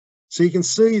cropping. So you can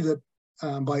see that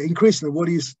by increasing the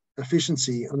water use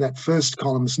efficiency on that first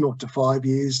column's 0 to 5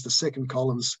 years, the second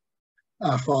column's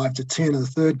 5 to 10, and the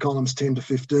third column's 10 to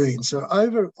 15. So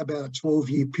over about a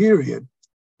 12-year period,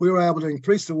 we were able to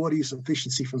increase the water use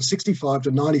efficiency from 65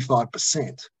 to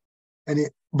 95%, and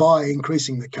by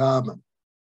increasing the carbon.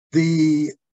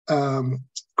 The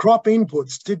crop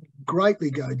inputs did greatly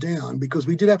go down because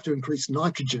we did have to increase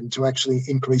nitrogen to actually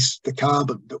increase the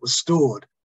carbon that was stored,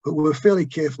 but we were fairly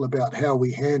careful about how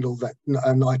we handled that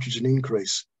nitrogen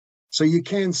increase. So you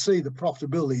can see the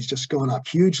profitability has just gone up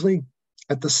hugely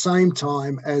at the same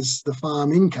time as the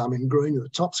farm income in green at the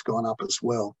top's gone up as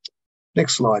well.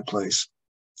 Next slide, please.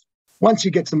 Once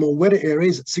you get to the more wetter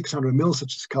areas at 600 mils,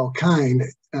 such as Culcairn,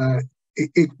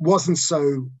 it wasn't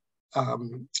so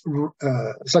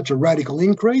such a radical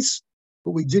increase,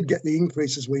 but we did get the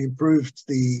increase as we improved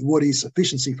the water use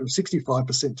efficiency from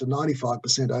 65% to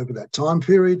 95% over that time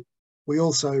period. We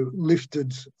also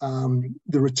lifted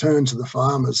the return to the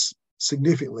farmers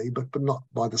significantly, but not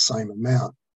by the same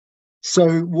amount.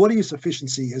 So water use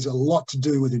efficiency has a lot to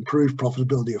do with improved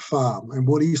profitability of farm, and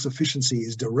water use efficiency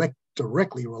is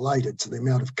directly related to the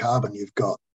amount of carbon you've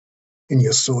got in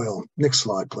your soil. Next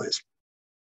slide, please.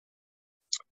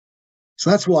 So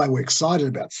that's why we're excited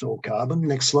about soil carbon.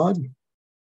 Next slide.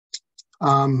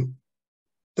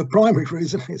 The primary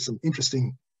reason, there's some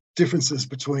interesting differences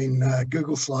between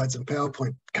Google Slides and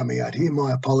PowerPoint coming out here.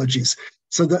 My apologies.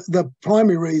 So the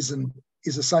primary reason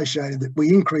is associated that we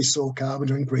increase soil carbon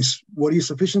to increase water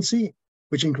use efficiency,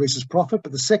 which increases profit.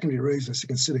 But the secondary reason is to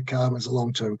consider carbon as a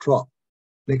long-term crop.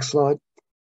 Next slide.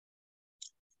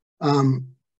 And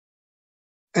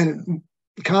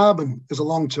carbon as a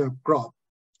long-term crop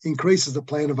increases the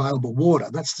plant available water.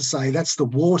 That's to say, that's the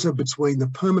water between the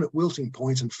permanent wilting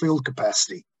point and field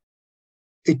capacity.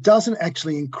 It doesn't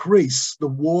actually increase the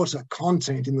water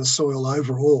content in the soil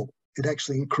overall. It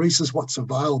actually increases what's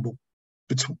available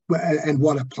and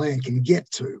what a plant can get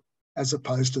to, as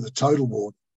opposed to the total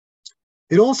water.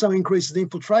 It also increases the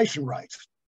infiltration rate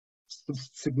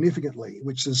significantly,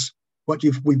 which is what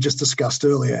we've just discussed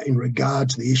earlier in regard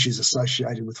to the issues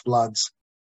associated with floods.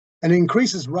 And it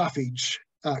increases roughage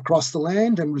across the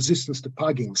land and resistance to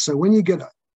pugging. So when you get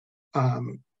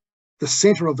the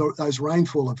centre of those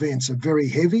rainfall events are very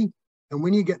heavy, and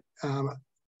when you get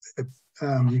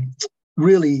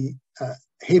really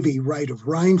heavy rate of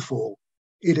rainfall,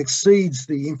 it exceeds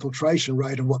the infiltration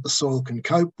rate of what the soil can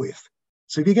cope with.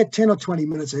 So if you get 10 or 20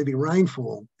 minutes of heavy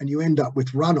rainfall and you end up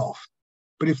with runoff,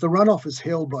 but if the runoff is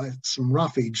held by some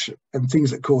roughage and things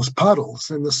that cause puddles,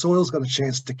 then the soil's got a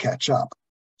chance to catch up.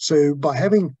 So by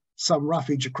having some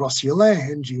roughage across your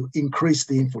land, you increase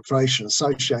the infiltration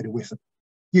associated with it.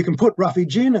 You can put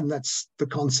roughage in, and that's the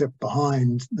concept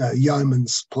behind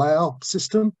Yeoman's plough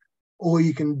system, or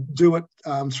you can do it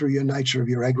through your nature of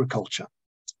your agriculture.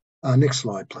 Next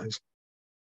slide, please.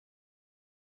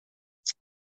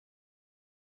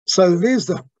 So there's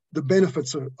the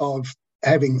benefits of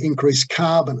having increased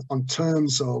carbon on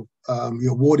terms of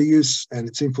your water use and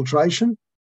its infiltration.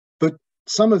 But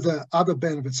some of the other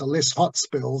benefits are less hot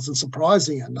spells and,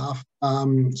 surprisingly enough,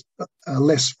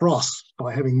 less frost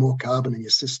by having more carbon in your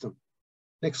system.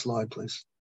 Next slide, please.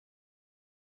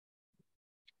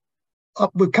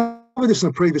 We've covered this in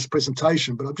a previous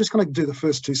presentation, but I'm just going to do the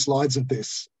first 2 slides of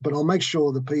this, but I'll make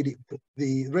sure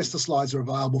the rest of the slides are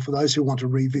available for those who want to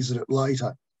revisit it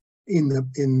later in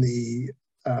the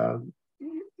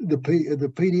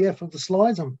PDF of the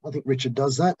slides. I think Richard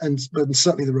does that, but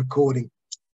certainly the recording.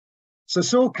 So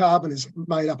soil carbon is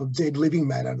made up of dead living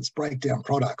matter and its breakdown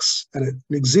products, and it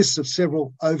exists of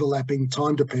several overlapping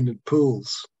time-dependent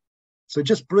pools. So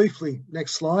just briefly,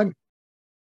 next slide.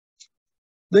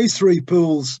 These 3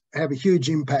 pools have a huge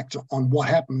impact on what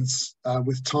happens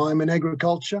with time in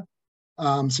agriculture.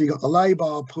 So you've got the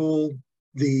labile pool,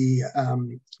 the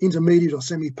intermediate or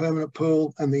semi-permanent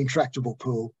pool, and the intractable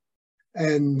pool.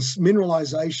 And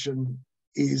mineralisation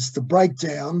is the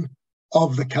breakdown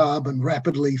of the carbon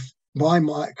rapidly by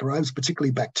microbes,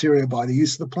 particularly bacteria, by the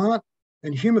use of the plant.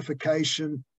 And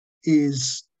humification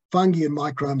is fungi and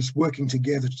microbes working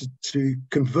together to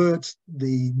convert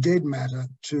the dead matter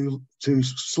to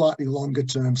slightly longer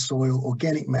term soil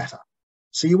organic matter.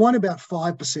 So you want about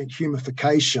 5%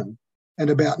 humification and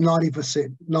about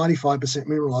 95%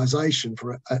 mineralisation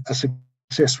for a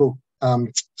successful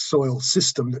soil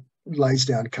system that lays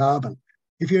down carbon.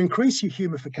 If you increase your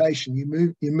humification, you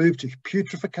move to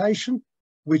putrefaction,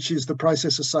 which is the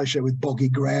process associated with boggy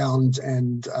ground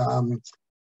and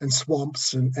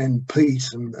swamps and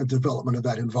peat and development of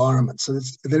that environment. So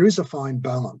there is a fine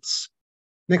balance.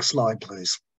 Next slide,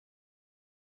 please.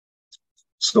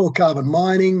 Soil carbon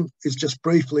mining is just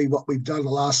briefly what we've done the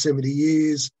last 70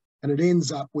 years, and it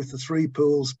ends up with the three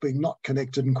pools being not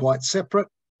connected and quite separate,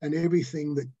 and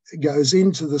everything that goes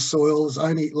into the soils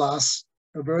only lasts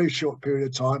a very short period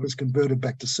of time, is converted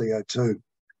back to CO2.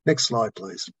 Next slide,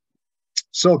 please.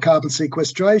 Soil carbon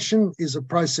sequestration is a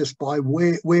process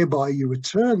whereby you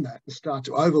return that and start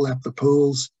to overlap the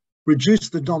pools, reduce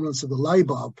the dominance of the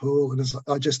labile pool, and as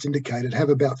I just indicated, have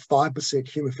about 5%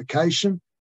 humification.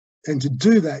 And to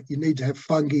do that, you need to have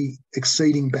fungi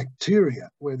exceeding bacteria,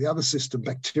 where the other system,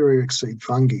 bacteria exceed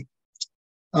fungi.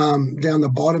 Down the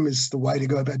bottom is the way to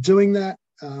go about doing that,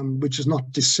 which is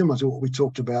not dissimilar to what we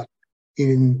talked about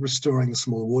in restoring the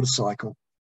small water cycle.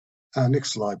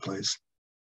 Next slide, please.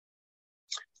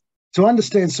 To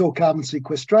understand soil carbon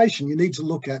sequestration, you need to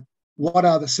look at what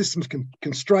are the system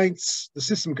constraints, the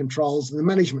system controls, and the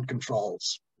management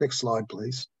controls. Next slide,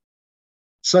 please.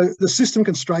 So the system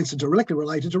constraints are directly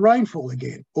related to rainfall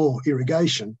again, or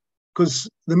irrigation, because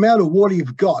the amount of water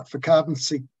you've got for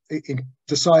it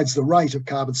decides the rate of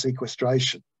carbon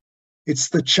sequestration. It's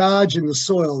the charge in the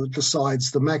soil that decides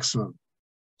the maximum.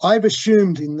 I've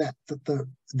assumed in that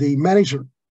the management,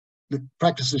 the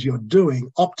practices you're doing,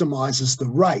 optimises the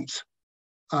rate,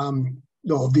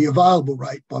 or the available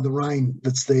rate by the rain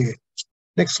that's there.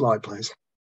 Next slide, please.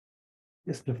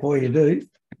 Just before you do,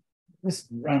 just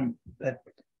run that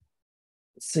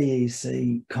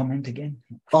CEC comment again.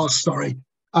 Oh, sorry.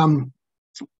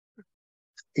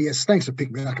 Yes, thanks for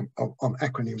picking me up on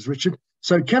acronyms, Richard.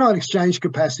 So cationic exchange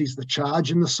capacity is the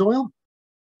charge in the soil.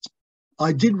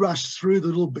 I did rush through the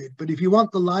little bit, but if you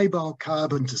want the labile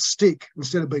carbon to stick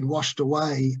instead of being washed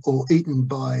away or eaten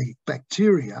by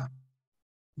bacteria,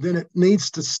 then it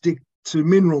needs to stick to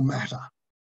mineral matter.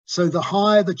 So the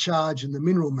higher the charge in the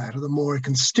mineral matter, the more it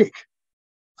can stick.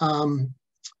 And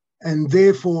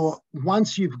therefore,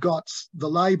 once you've got the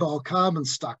labile carbon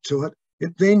stuck to it,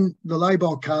 the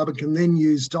labile carbon can then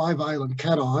use divalent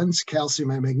cations,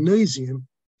 calcium and magnesium,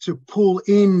 to pull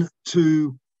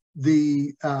into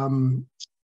the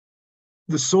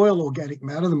soil organic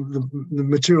matter, the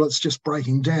material that's just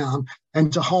breaking down,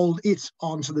 and to hold it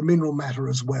onto the mineral matter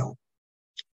as well.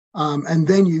 And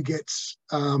then you get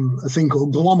a thing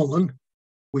called glomalin,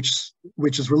 which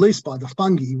is released by the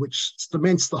fungi, which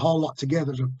cements the whole lot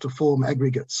together to form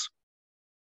aggregates.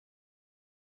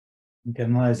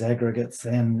 Can those aggregates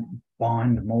then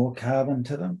bind more carbon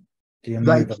to them? Do you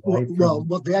move away from... Well,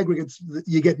 what the aggregates,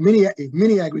 you get mini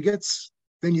aggregates,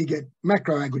 then you get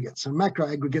macro aggregates. And macro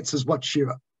aggregates is what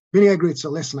mini aggregates are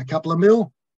less than a couple of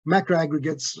mil. Macro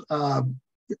aggregates are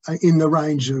in the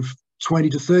range of 20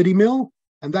 to 30 mil,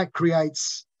 and that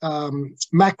creates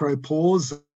macro pores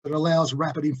that allows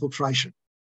rapid infiltration.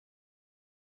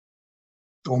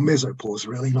 Or mesopores,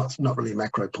 really, not really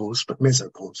macro pores, but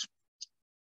mesopores.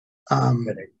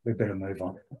 We better move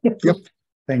on. Yep.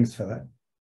 Thanks for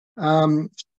that.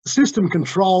 System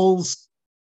controls,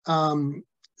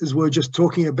 as we're just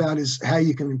talking about, is how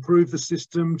you can improve the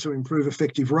system to improve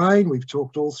effective rain. We've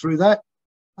talked all through that.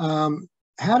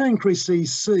 How to increase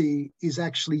CEC is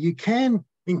actually, you can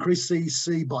increase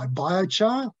CEC by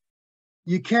biochar.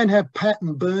 You can have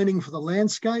pattern burning for the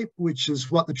landscape, which is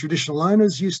what the traditional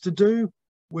owners used to do,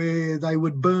 where they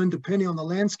would burn depending on the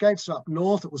landscape. So up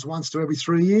north, it was once to every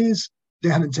 3 years.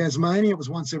 Down in Tasmania, it was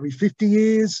once every 50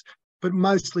 years. But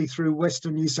mostly through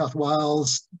Western New South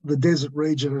Wales, the desert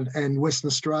region and Western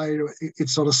Australia,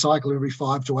 it's on a cycle every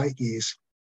 5 to 8 years.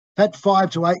 That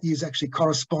 5 to 8 years actually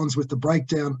corresponds with the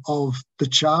breakdown of the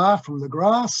char from the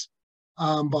grass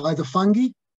by the fungi.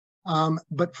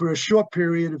 But for a short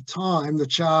period of time, the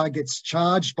char gets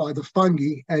charged by the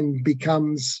fungi and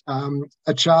becomes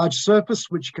a charged surface,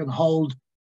 which can hold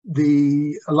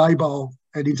the labile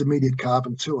and intermediate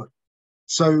carbon to it.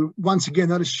 So once again,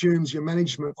 that assumes your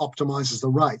management optimizes the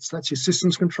rates. That's your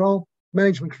systems control.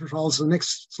 Management controls, the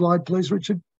next slide, please,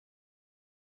 Richard.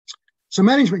 So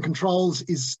management controls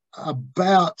is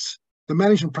about the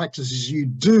management practices you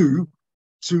do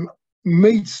to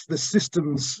meet the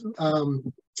systems,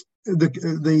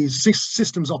 the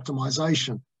systems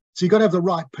optimization. So you've got to have the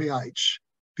right pH.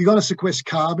 If you're going to sequester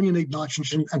carbon, you need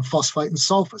nitrogen and phosphate and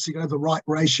sulfur. So you can have the right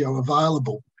ratio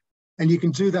available. And you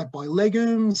can do that by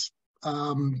legumes,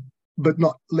 but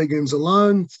not legumes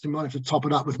alone. You might have to top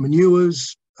it up with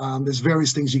manures. There's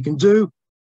various things you can do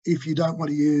if you don't want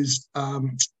to use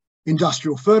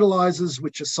industrial fertilizers,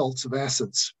 which are salts of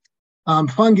acids.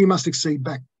 Fungi must exceed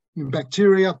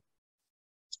bacteria.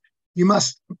 You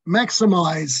must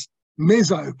maximize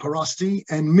mesoporosity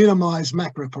and minimize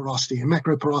macroporosity. And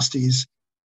macroporosity is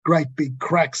great big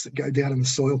cracks that go down in the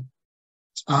soil.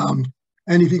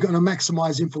 And if you're going to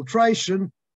maximize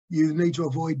infiltration, you need to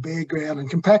avoid bare ground and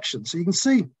compaction. So you can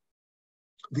see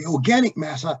the organic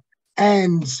matter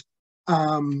and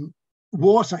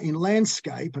water in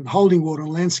landscape and holding water in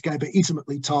landscape are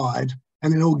intimately tied.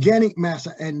 And then organic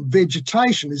matter and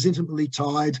vegetation is intimately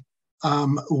tied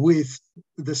with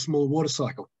the small water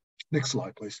cycle. Next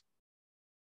slide, please.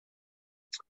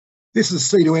 This is a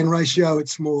C to N ratio.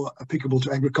 It's more applicable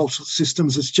to agricultural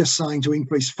systems. It's just saying to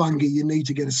increase fungi, you need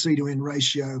to get a C to N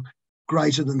ratio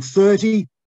greater than 30.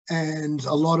 And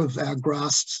a lot of our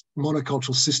grass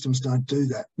monocultural systems don't do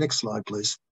that. Next slide,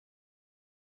 please.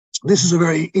 This is a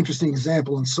very interesting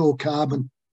example on soil carbon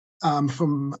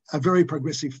from a very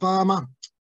progressive farmer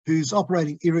who's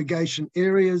operating irrigation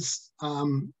areas.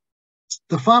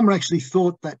 The farmer actually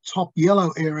thought that top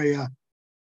yellow area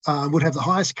would have the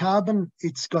highest carbon.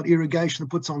 It's got irrigation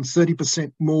that puts on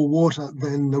 30% more water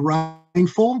than the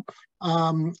rainfall.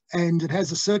 And it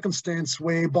has a circumstance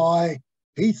whereby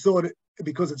he thought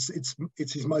because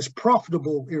it's his most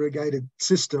profitable irrigated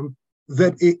system,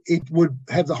 that it would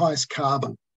have the highest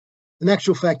carbon. In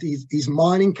actual fact, he's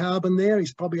mining carbon there.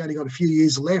 He's probably only got a few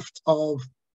years left of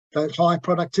that high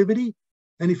productivity.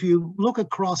 And if you look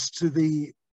across to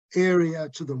the area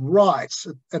to the right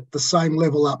at the same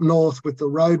level up north with the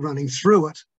road running through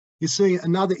it, you see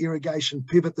another irrigation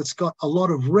pivot that's got a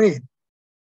lot of red.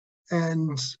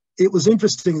 And it was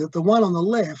interesting that the one on the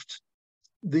left,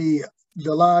 the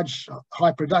large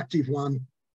high productive one,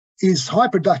 is high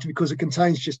productive because it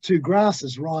contains just two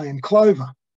grasses, rye and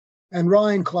clover. And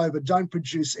rye and clover don't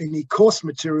produce any coarse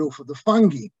material for the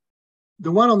fungi.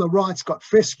 The one on the right's got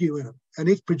fescue in it, and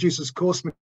it produces coarse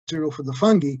material for the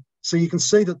fungi. So you can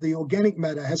see that the organic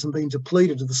matter hasn't been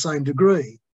depleted to the same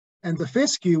degree. And the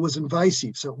fescue was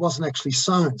invasive, so it wasn't actually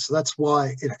sown. So that's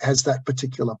why it has that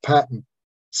particular pattern.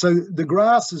 So the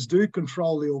grasses do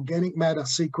control the organic matter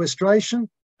sequestration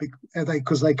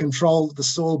because they control the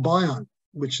soil biome,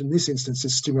 which in this instance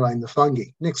is stimulating the fungi.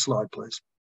 Next slide, please.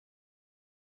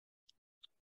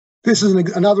 This is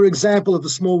another example of the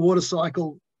small water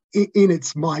cycle in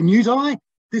its minutiae.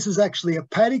 This is actually a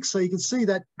paddock, so you can see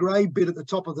that grey bit at the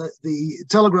top of the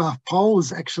telegraph pole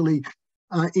is actually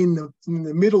in the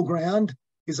middle ground,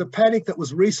 is a paddock that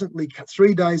was recently,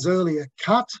 3 days earlier,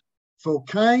 cut for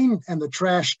cane, and the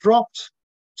trash dropped.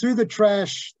 To the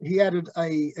trash, he added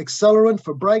a accelerant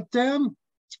for breakdown.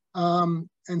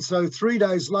 And so 3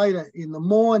 days later in the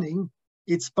morning,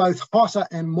 it's both hotter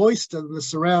and moister than the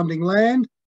surrounding land,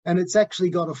 and it's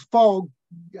actually got a fog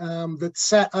that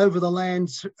sat over the land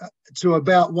to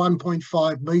about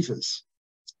 1.5 metres.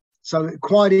 So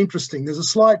quite interesting. There's a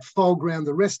slight fog around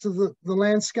the rest of the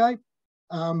landscape,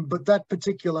 but that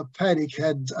particular paddock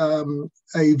had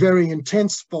a very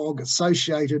intense fog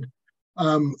associated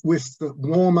with the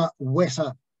warmer,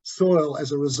 wetter soil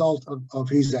as a result of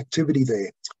his activity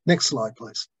there. Next slide,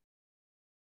 please.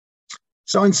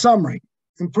 So in summary,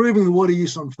 improving the water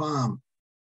use on farm.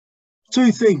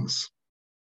 Two things.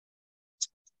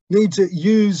 Need to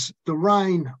use the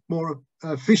rain more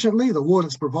efficiently, the water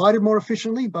that's provided more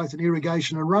efficiently, both in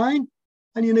irrigation and rain,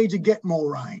 and you need to get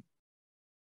more rain.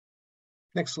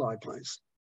 Next slide, please.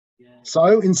 Yeah.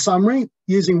 So in summary,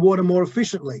 using water more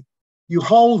efficiently. You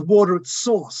hold water at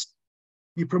source.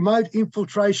 You promote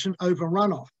infiltration over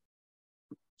runoff.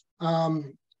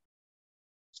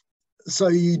 So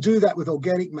you do that with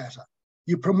organic matter.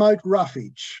 You promote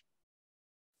roughage.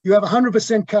 You have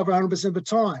 100% cover 100% of the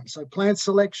time. So plant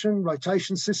selection,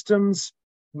 rotation systems,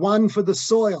 one for the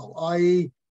soil,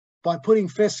 i.e. by putting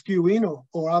fescue in or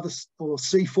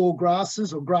C4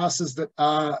 grasses or grasses that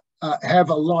have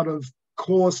a lot of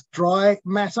coarse dry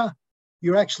matter,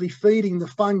 you're actually feeding the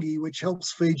fungi, which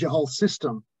helps feed your whole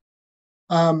system.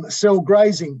 Cell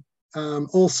grazing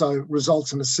also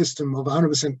results in a system of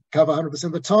 100% cover 100%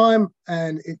 of the time,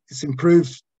 and it's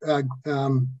improved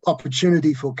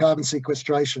opportunity for carbon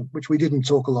sequestration, which we didn't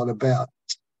talk a lot about.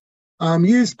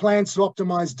 Use plants to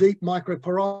optimize deep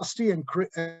microporosity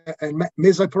and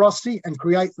mesoporosity and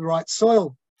create the right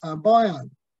soil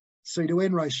biome, C to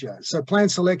N ratio. So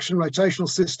plant selection, rotational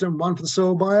system, one for the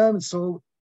soil biome and soil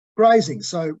grazing.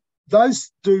 So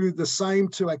those do the same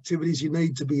two activities you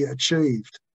need to be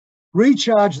achieved.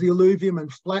 Recharge the alluvium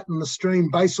and flatten the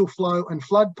stream basal flow and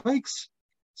flood peaks.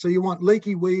 So you want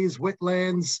leaky weirs,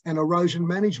 wetlands and erosion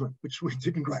management, which we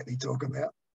didn't greatly talk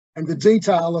about. And the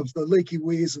detail of the leaky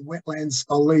weirs and wetlands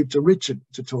I'll leave to Richard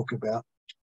to talk about.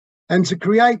 And to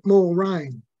create more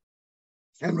rain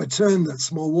and return that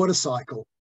small water cycle,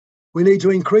 we need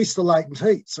to increase the latent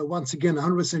heat. So once again,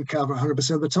 100% cover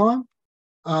 100% of the time.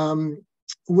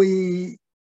 We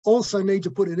also need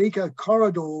to put in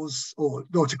eco-corridors or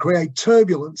to create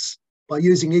turbulence by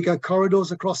using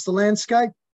eco-corridors across the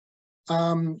landscape.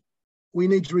 We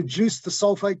need to reduce the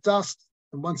sulfate dust.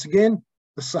 And once again,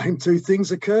 the same two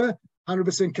things occur.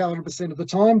 100% cover 100% of the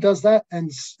time does that,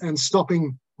 and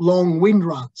stopping long wind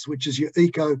runs, which is your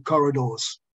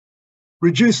eco-corridors.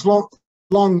 Reduce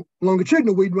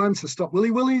longitudinal wind runs to stop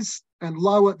willy-willies and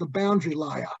lower the boundary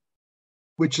layer,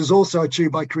 which is also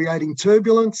achieved by creating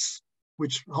turbulence,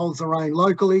 which holds the rain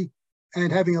locally,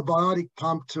 and having a biotic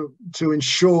pump to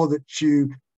ensure that you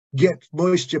get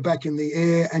moisture back in the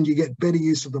air and you get better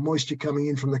use of the moisture coming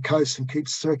in from the coast and keep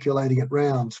circulating it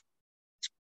round.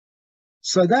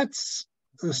 So that's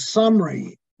the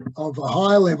summary of a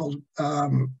high-level,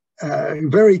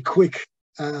 very quick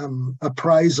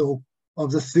appraisal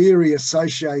of the theory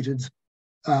associated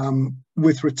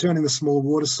with returning the small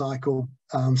water cycle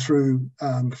through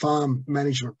farm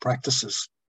management practices.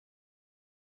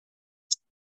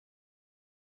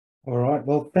 All right,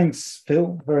 well, thanks,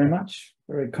 Phil, very much.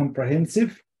 Very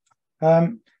comprehensive.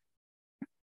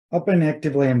 I've been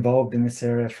actively involved in this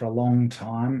area for a long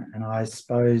time, and I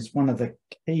suppose one of the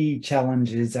key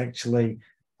challenges is actually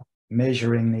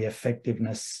measuring the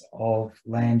effectiveness of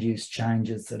land use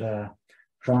changes that are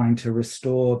trying to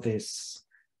restore this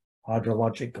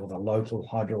hydrological, the local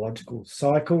hydrological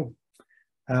cycle.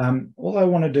 All I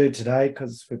want to do today,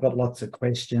 because we've got lots of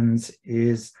questions,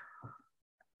 is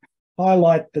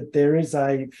highlight that there is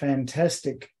a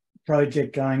fantastic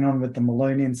project going on with the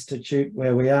Malone Institute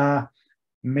where we are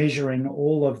measuring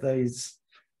all of these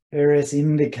various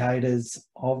indicators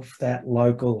of that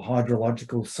local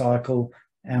hydrological cycle,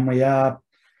 and we are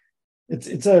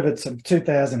it's over some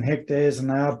 2,000 hectares, and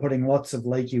they are putting lots of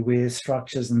leaky weir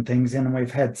structures and things in, and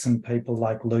we've had some people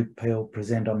like Luke Peel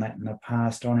present on that in the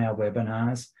past on our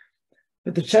webinars.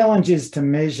 But the challenge is to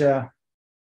measure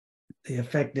the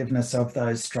effectiveness of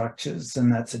those structures,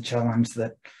 and that's a challenge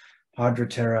that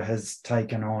Hydroterra has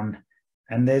taken on.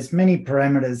 And there's many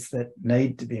parameters that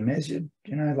need to be measured,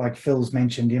 you know, like Phil's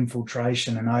mentioned,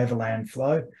 infiltration and overland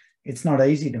flow. It's not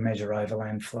easy to measure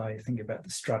overland flow. You think about the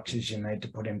structures you need to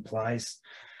put in place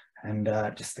and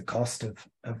just the cost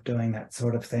of doing that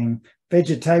sort of thing.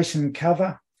 Vegetation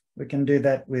cover, we can do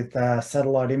that with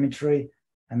satellite imagery,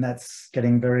 and that's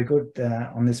getting very good.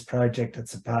 On this project,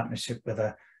 it's a partnership with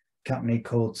a company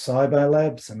called Cybo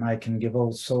Labs, and they can give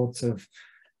all sorts of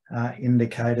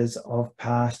indicators of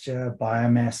pasture,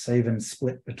 biomass, even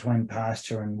split between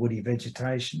pasture and woody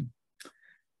vegetation.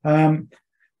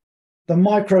 The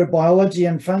microbiology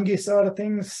and fungi side of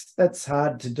things, that's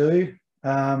hard to do.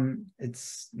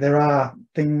 There are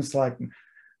things like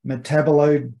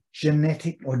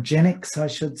metabologenetic or genics, I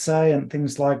should say, and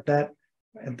things like that.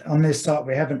 And on this site,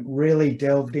 we haven't really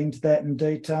delved into that in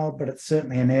detail, but it's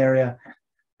certainly an area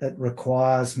that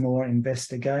requires more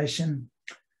investigation.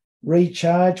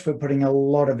 Recharge, we're putting a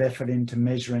lot of effort into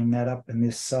measuring that up in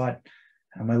this site,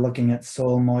 and we're looking at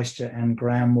soil moisture and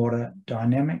groundwater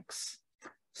dynamics.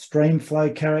 Stream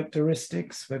flow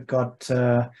characteristics, we've got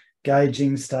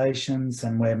gauging stations,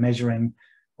 and we're measuring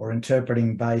or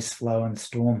interpreting base flow and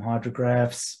storm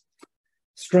hydrographs.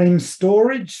 Stream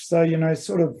storage, so, you know,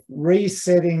 sort of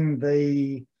resetting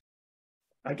the,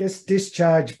 I guess,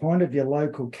 discharge point of your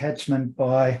local catchment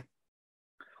by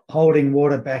holding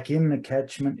water back in the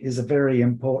catchment is a very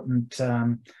important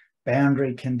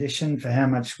boundary condition for how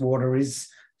much water is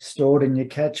stored in your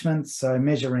catchment. So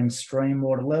measuring stream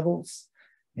water levels,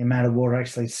 the amount of water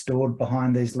actually stored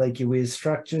behind these leaky weir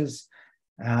structures,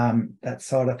 that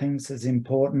side of things is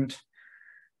important.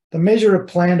 The measure of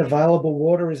plant available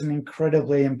water is an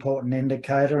incredibly important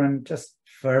indicator, and just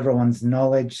for everyone's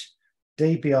knowledge,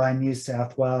 DPI New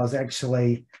South Wales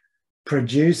actually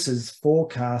produces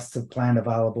forecasts of plant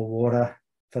available water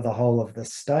for the whole of the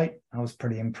state. I was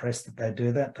pretty impressed that they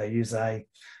do that. They use a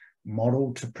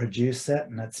model to produce that,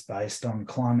 and that's based on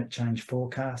climate change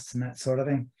forecasts and that sort of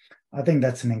thing. I think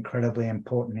that's an incredibly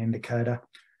important indicator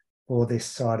for this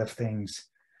side of things.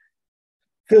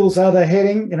 Phil's other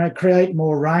heading, you know, create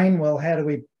more rain. Well, how do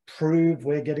we prove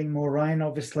we're getting more rain?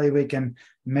 Obviously, we can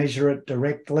measure it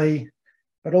directly,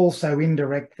 but also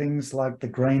indirect things like the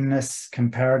greenness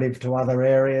comparative to other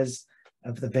areas.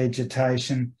 of the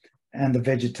vegetation, and the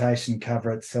vegetation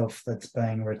cover itself that's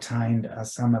being retained are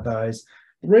some of those.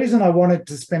 The reason I wanted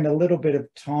to spend a little bit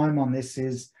of time on this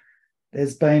is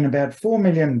there's been about $4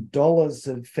 million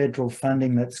of federal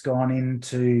funding that's gone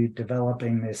into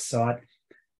developing this site,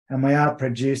 and we are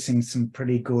producing some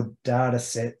pretty good data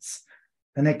sets.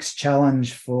 The next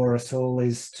challenge for us all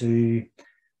is to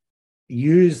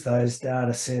use those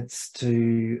data sets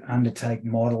to undertake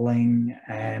modelling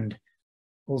and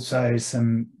also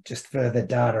some just further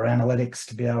data analytics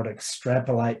to be able to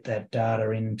extrapolate that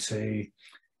data into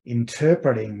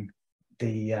interpreting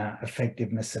the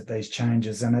effectiveness of these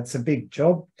changes. And it's a big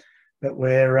job, but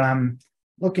we're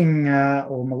looking,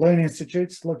 or Malone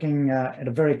Institute's looking at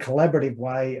a very collaborative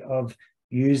way of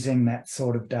using that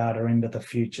sort of data into the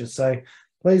future. So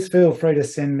please feel free to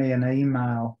send me an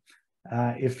email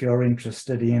if you're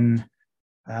interested in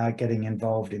getting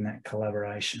involved in that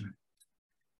collaboration.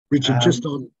 Richard,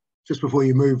 just before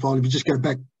you move on, if you just go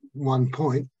back one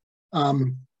point,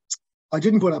 I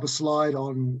didn't put up a slide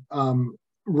on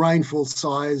rainfall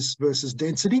size versus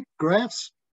density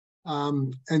graphs,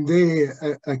 and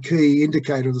they're a key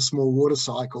indicator of the small water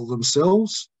cycle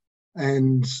themselves.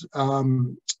 And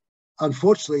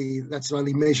unfortunately, that's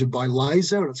only measured by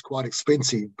laser, and it's quite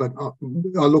expensive. But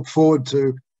I look forward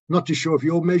to, not too sure if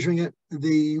you're measuring it,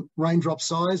 the raindrop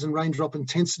size and raindrop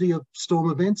intensity of storm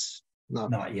events. No,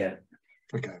 not yet.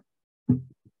 Okay.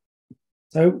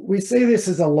 So we see this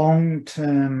as a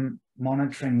long-term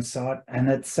monitoring site, and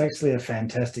it's actually a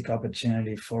fantastic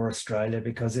opportunity for Australia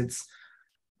because it's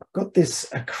got this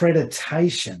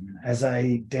accreditation as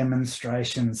a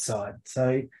demonstration site.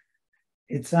 So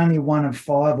it's only one of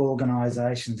 5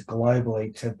 organisations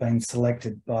globally to have been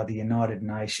selected by the United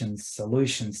Nations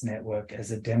Solutions Network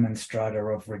as a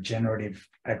demonstrator of regenerative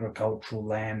agricultural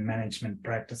land management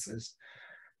practices.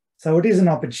 So it is an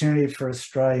opportunity for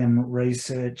Australian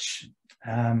research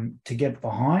to get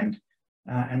behind,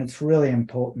 and it's really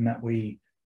important that we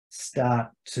start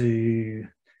to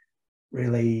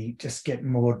really just get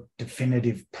more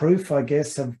definitive proof, I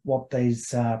guess, of what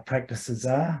these practices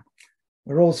are.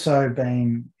 We're also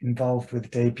being involved with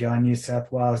DPI New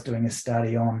South Wales doing a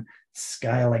study on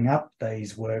scaling up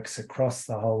these works across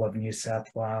the whole of New South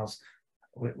Wales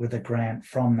with a grant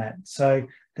from that. So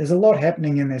there's a lot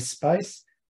happening in this space,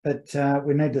 but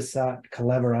we need to start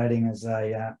collaborating as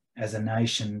a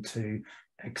nation to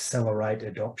accelerate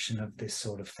adoption of this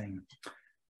sort of thing.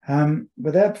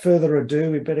 Without further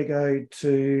ado, we better go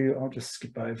to, I'll just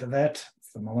skip over that,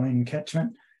 it's the Malone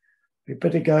catchment. We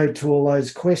better go to all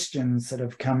those questions that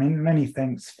have come in. Many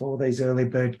thanks for these early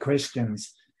bird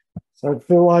questions. So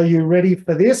Phil, are you ready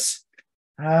for this?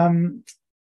 Do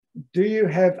you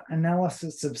have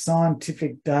analysis of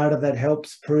scientific data that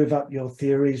helps prove up your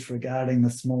theories regarding the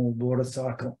small water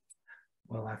cycle?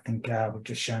 Well, I think we've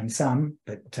just shown some,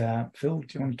 but Phil, do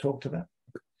you want to talk to that?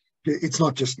 It's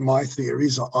not just my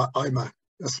theories. I'm a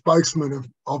spokesman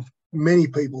of many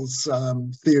people's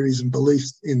theories and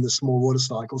beliefs in the small water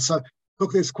cycle. So,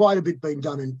 look, there's quite a bit being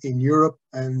done in Europe,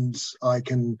 and I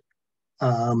can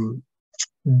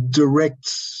direct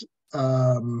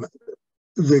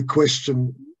the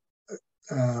question,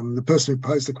 the person who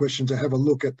posed the question, to have a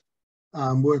look at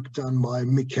work done by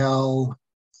Michael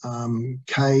Kharvick.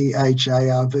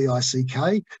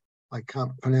 I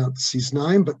can't pronounce his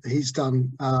name, but he's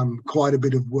done quite a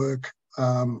bit of work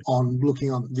on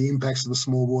looking on the impacts of the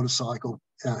small water cycle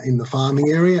in the farming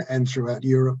area and throughout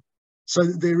Europe. So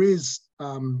there is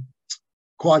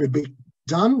quite a bit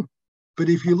done. But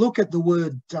if you look at the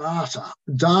word data,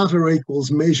 data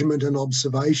equals measurement and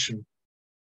observation.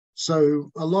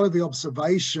 So a lot of the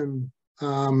observation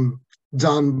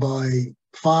done by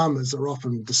farmers are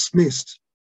often dismissed.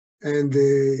 And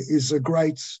there is a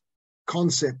great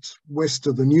concept west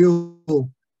of the Newell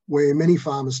where many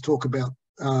farmers talk about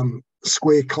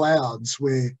square clouds,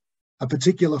 where a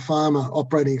particular farmer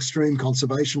operating extreme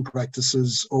conservation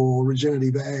practices or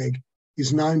regenerative ag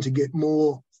is known to get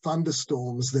more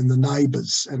thunderstorms than the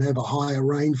neighbours and have a higher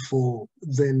rainfall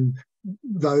than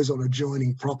those on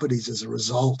adjoining properties as a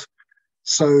result.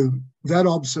 So that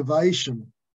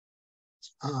observation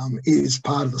is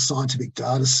part of the scientific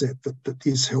data set that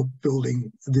is help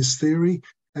building this theory,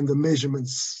 and the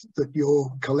measurements that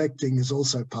you're collecting is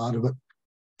also part of it.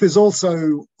 There's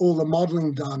also all the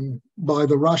modelling done by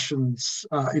the Russians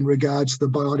in regards to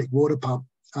the biotic water pump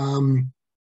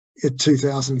in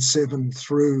 2007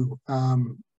 through,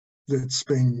 that's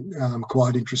been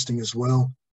quite interesting as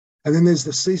well. And then there's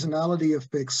the seasonality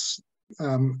effects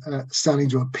starting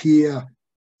to appear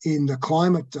in the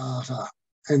climate data.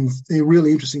 And the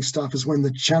really interesting stuff is when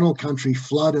the Channel Country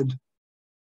flooded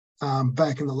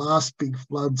back in the last big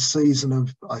flood season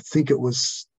of, I think it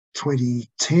was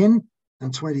 2010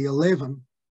 and 2011,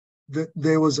 that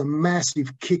there was a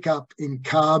massive kick up in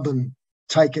carbon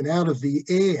taken out of the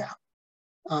air,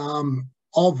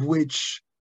 of which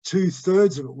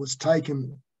 2/3 of it was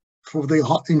taken for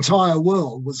the entire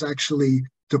world, was actually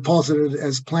deposited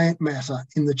as plant matter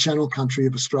in the Channel country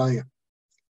of Australia.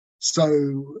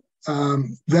 So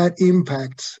that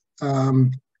impact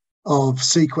of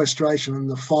sequestration and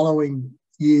the following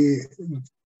year,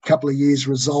 couple of years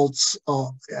results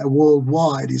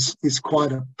worldwide is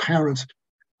quite apparent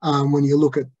when you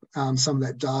look at some of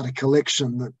that data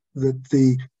collection, that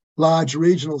the large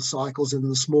regional cycles and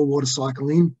the small water cycle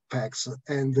impacts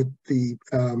and that the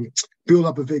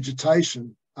build-up of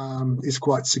vegetation is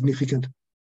quite significant.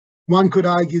 One could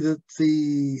argue that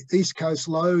the East Coast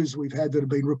lows we've had that have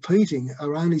been repeating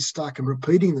are only stuck and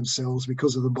repeating themselves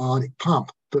because of the bionic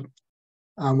pump, but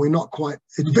we're not quite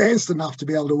advanced enough to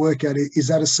be able to work out, is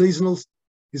that a seasonal,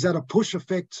 is that a push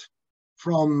effect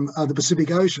from the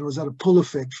Pacific Ocean, or is that a pull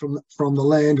effect from the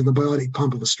land and the bionic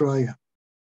pump of Australia?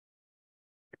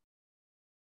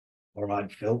 All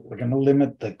right, Phil, we're going to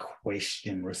limit the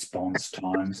question response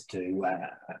times to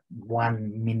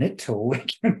 1 minute, or we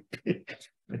can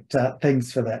but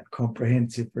thanks for that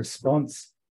comprehensive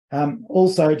response.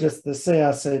 Also, just the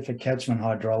CRC for catchment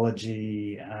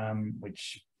hydrology,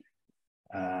 which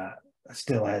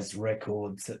still has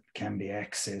records that can be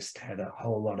accessed, had a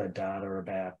whole lot of data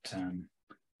about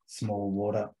small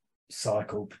water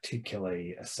cycle,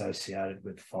 particularly associated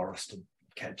with forested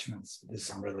catchments. There's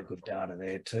some really good data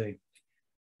there too.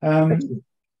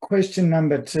 Question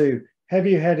number 2, have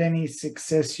you had any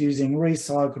success using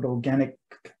recycled organic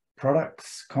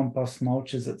products, compost,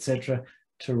 mulches, etc.,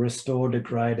 to restore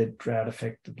degraded,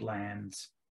 drought-affected lands?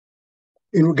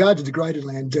 In regard to degraded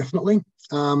land, definitely.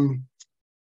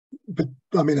 But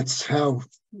I mean, it's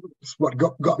what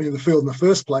got me in the field in the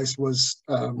first place was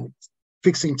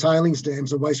fixing tailings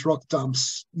dams and waste rock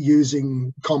dumps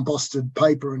using composted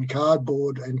paper and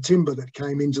cardboard and timber that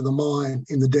came into the mine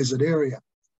in the desert area.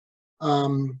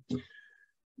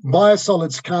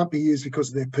 Biosolids can't be used because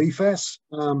of their PFAS,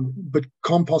 but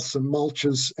composts and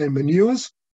mulches and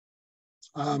manures.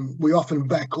 We often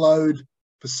backload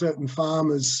for certain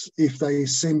farmers if they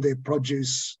send their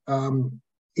produce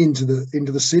into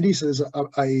the city. So there's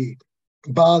a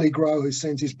barley grower who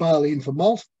sends his barley in for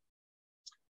malt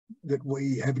that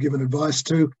we have given advice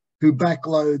to, who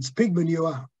backloads pig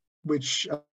manure, which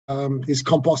is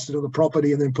composted on the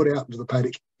property and then put out into the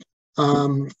paddock.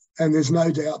 And there's no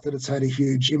doubt that it's had a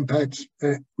huge impact,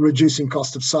 reducing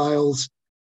cost of sales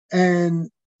and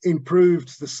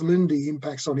improved the salinity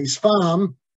impacts on his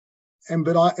farm.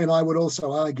 But I would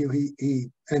also argue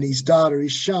he and his data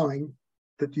is showing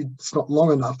that it's not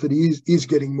long enough, that he is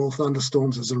getting more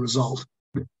thunderstorms as a result.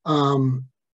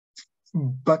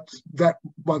 But that,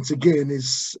 once again,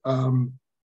 is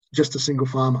just a single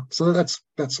farmer. So that's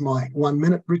my 1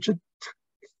 minute, Richard.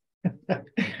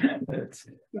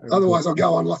 Otherwise, I'll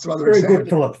go on lots of other examples. Very good,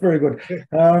 Philip. Very good.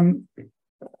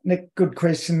 Nick, good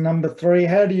question. Number 3,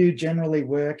 how do you generally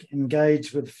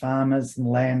engage with farmers and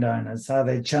landowners? Are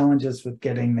there challenges with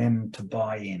getting them to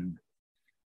buy in?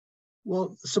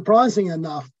 Well, surprising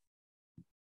enough,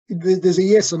 there's a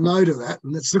yes or no to that,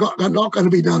 and it's not going to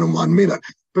be done in 1 minute.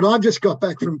 But I've just got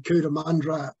back from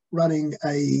Cootamundra running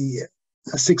a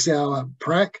 6-hour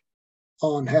prac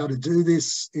on how to do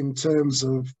this in terms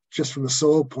of just from the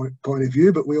soil point of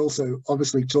view, but we also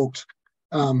obviously talked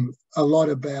a lot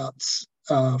about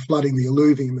flooding the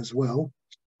alluvium as well.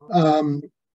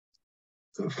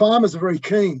 Farmers are very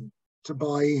keen to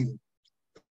buy in.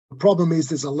 The problem is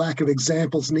there's a lack of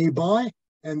examples nearby,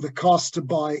 and the cost to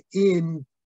buy in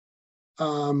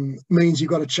means you've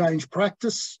got to change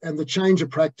practice, and the change of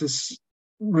practice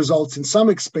results in some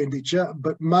expenditure,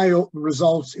 but may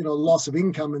result in a loss of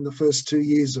income in the first 2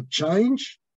 years of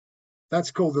change.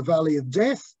 That's called the valley of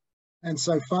death. And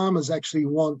so farmers actually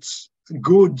want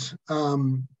good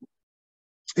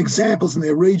examples in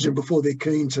their region before they're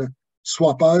keen to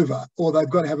swap over, or they've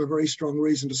got to have a very strong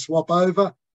reason to swap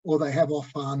over, or they have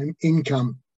off-farm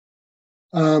income.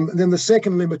 And then the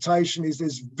second limitation is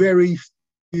there's very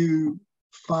few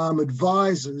farm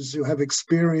advisors who have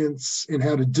experience in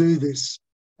how to do this,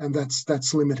 and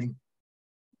that's limiting.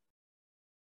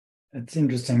 It's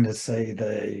interesting to see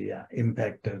the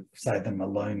impact of, say, the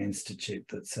Malone Institute.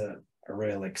 That's a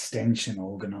real extension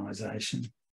organisation.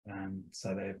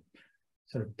 So they're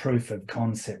sort of proof of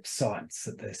concept sites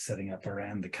that they're setting up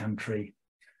around the country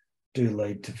do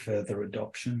lead to further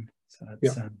adoption. So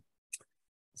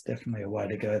it's definitely a way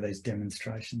to go, these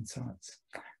demonstration sites.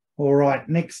 All right,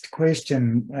 next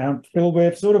question. Phil,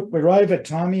 we're over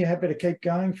time. Are you happy to keep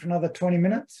going for another 20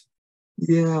 minutes?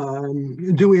 Yeah.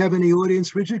 Do we have any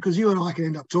audience, Richard? Because you and I can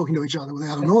end up talking to each other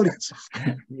without an audience.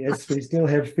 Yes, we still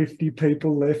have 50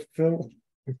 people left, Phil.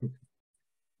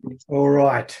 All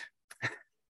right.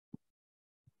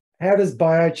 How does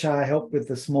biochar help with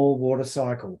the small water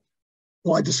cycle?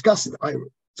 Well, I discussed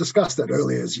that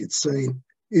earlier, as you'd seen,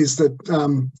 is that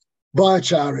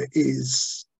biochar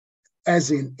is,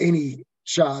 as in any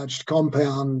charged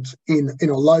compound in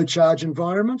a low charge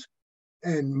environment,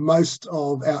 and most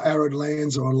of our arid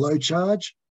lands are on low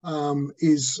charge,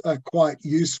 is a quite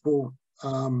useful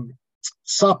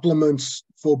supplement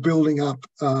for building up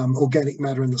organic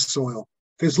matter in the soil.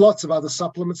 There's lots of other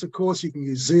supplements, of course. You can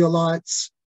use zeolites.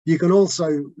 You can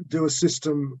also do a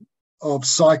system of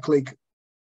cyclic,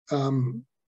 and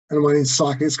when in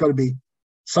cyclic, it's got to be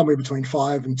somewhere between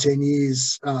 5 and 10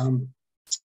 years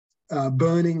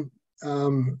burning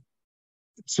of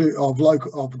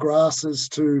grasses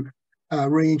to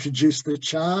reintroduce the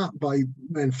char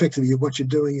and effectively what you're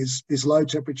doing is low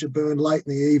temperature burn late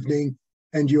in the evening,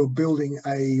 and you're building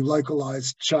a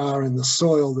localized char in the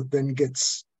soil that then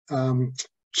gets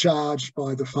charged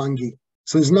by the fungi.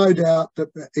 So there's no doubt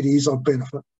that it is of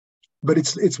benefit, but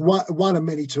it's one of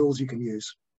many tools you can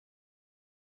use.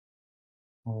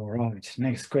 All right,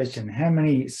 next question. How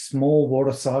many small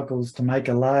water cycles to make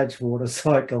a large water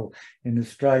cycle in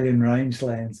Australian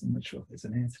rangelands? I'm not sure if there's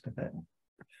an answer to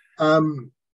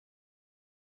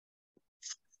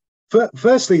that.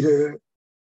 Firstly,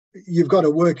 you've got to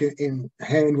work in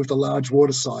hand with a large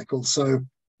water cycle. So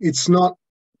it's not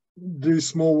do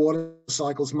small water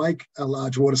cycles make a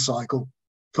large water cycle.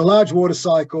 For large water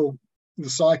cycle, the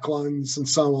cyclones and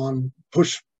so on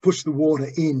push the water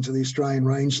into the Australian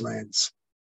rangelands.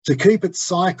 To keep it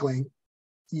cycling,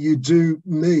 you do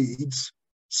needs.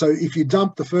 So if you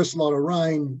dump the first lot of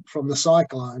rain from the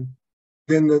cyclone,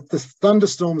 then the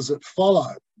thunderstorms that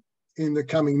follow in the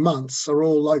coming months are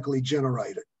all locally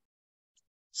generated.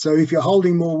 So if you're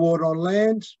holding more water on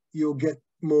land, you'll get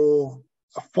more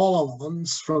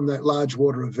follow-ons from that large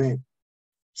water event.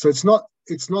 So it's not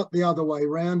the other way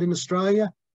around in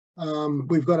Australia.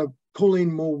 We've got to pull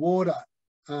in more water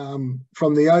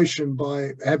from the ocean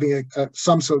by having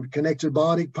some sort of connected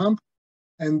biotic pump.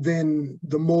 And then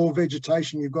the more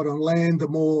vegetation you've got on land, the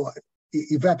more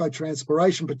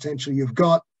evapotranspiration potential you've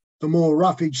got, the more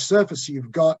roughage surface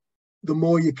you've got, the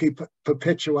more you keep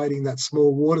perpetuating that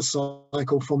small water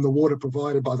cycle from the water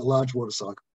provided by the large water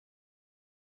cycle.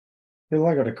 Phil,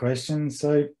 I got a question.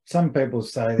 So some people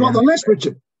say Not the less,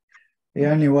 Richard. The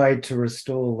only way to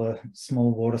restore the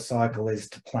small water cycle is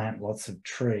to plant lots of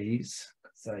trees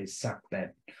because they suck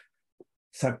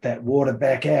that water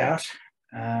back out.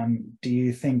 Do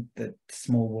you think that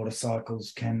small water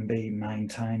cycles can be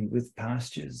maintained with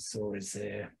pastures, or is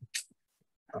there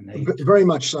a need? Very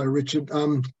much so, Richard.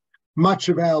 Much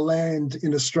of our land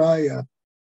in Australia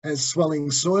has swelling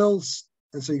soils,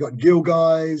 and so you've got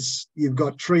gilguys, you've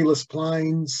got treeless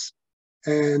plains,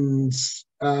 and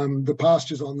the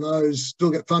pastures on those still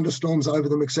get thunderstorms over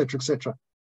them, etc., etc.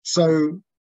 So,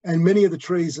 and many of the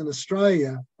trees in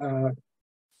Australia are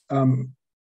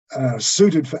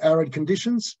suited for arid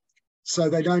conditions, so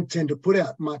they don't tend to put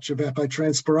out much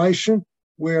evapotranspiration,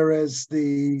 whereas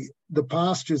the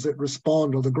pastures that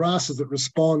respond, or the grasses that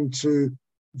respond to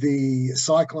the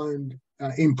cyclone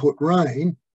input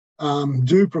rain,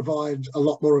 do provide a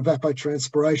lot more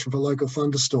evapotranspiration for local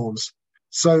thunderstorms.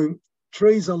 So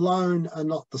trees alone are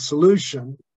not the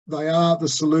solution. They are the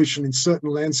solution in certain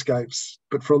landscapes,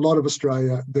 but for a lot of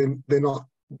Australia, they're not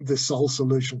the sole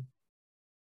solution.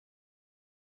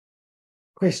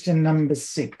 Question number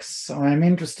 6. I'm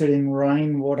interested in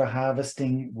rainwater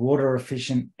harvesting, water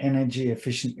efficient, energy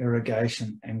efficient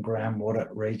irrigation, and groundwater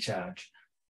recharge.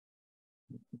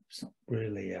 It's not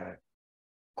really a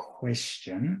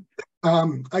question.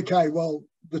 Okay, well,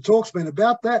 the talk's been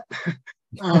about that.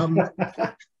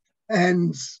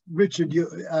 And Richard,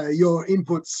 your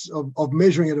inputs of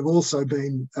measuring it have also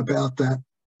been about that.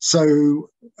 So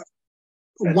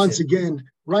once again,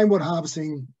 rainwater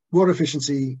harvesting, water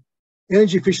efficiency,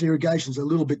 energy efficient irrigation is a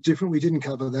little bit different. We didn't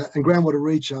cover that. And groundwater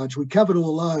recharge, we covered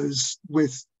all those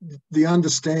with the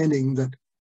understanding that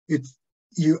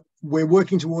we're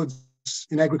working towards,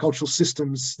 in agricultural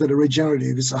systems that are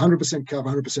regenerative, it's 100% cover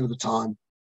 100% of the time.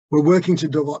 We're working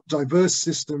to diverse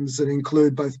systems that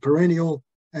include both perennial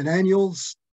and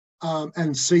annuals,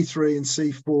 and C3 and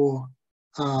C4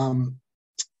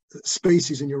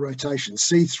 species in your rotation.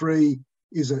 C3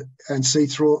 and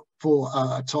C4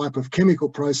 a type of chemical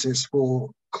process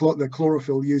for that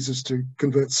chlorophyll uses to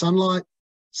convert sunlight,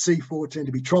 C4 tend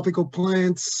to be tropical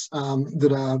plants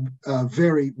that are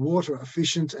very water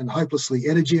efficient and hopelessly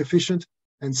energy efficient,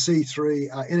 and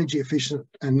C3 are energy efficient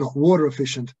and not water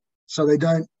efficient. So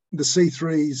the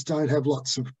C3s don't have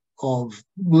lots of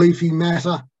leafy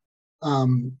matter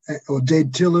or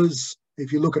dead tillers.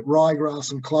 If you look at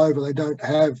ryegrass and clover, they don't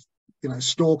have,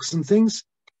 stalks and things.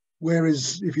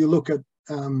 Whereas if you look at,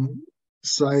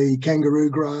 say, kangaroo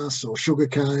grass or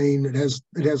sugarcane, it has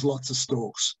lots of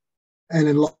stalks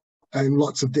and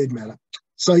lots of dead matter.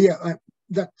 So yeah,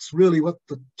 that's really what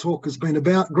the talk has been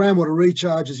about. Groundwater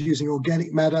recharge is using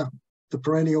organic matter, the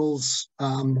perennials,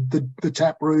 the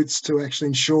tap roots to actually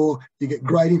ensure you get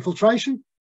great infiltration.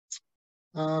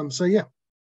 So yeah.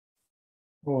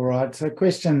 All right, so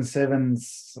question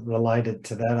 7's related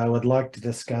to that. I would like to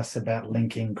discuss about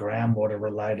linking groundwater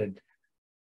related,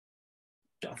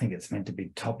 I think it's meant to be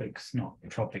topics, not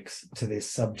tropics, to this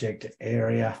subject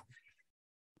area.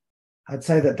 I'd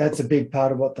say that that's a big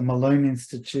part of what the Malone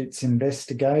Institute's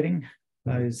investigating,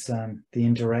 those the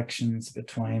interactions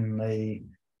between the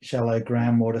shallow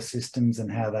groundwater systems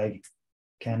and how they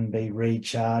can be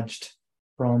recharged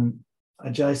from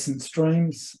adjacent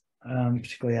streams,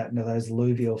 particularly out into those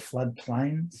alluvial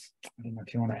floodplains. I don't know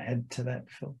if you want to add to that,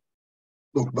 Phil.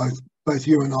 Look, both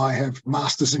you and I have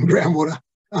masters in groundwater,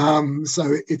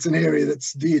 so it's an area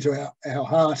that's dear to our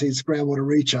heart, is groundwater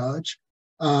recharge.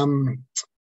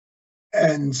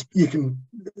 And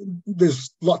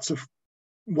there's lots of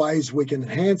ways we can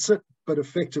enhance it, but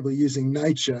effectively using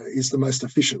nature is the most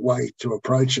efficient way to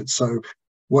approach it. So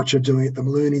what you're doing at the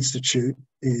Malone Institute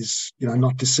is,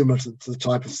 not dissimilar to the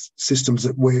type of systems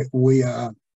that we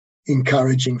are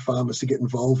encouraging farmers to get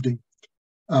involved in.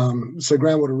 So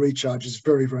groundwater recharge is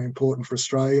very, very important for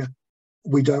Australia.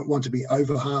 We don't want to be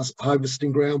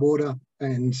over-harvesting groundwater,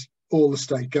 and all the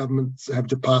state governments have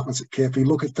departments that carefully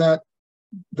look at that,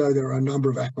 though there are a number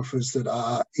of aquifers that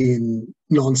are in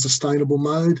non-sustainable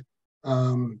mode.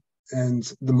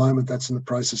 And the moment that's in the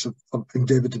process of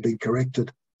endeavour to be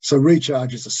corrected. So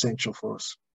recharge is essential for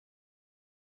us.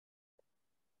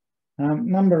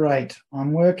 Number 8,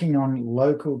 I'm working on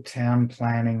local town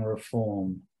planning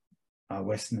reform,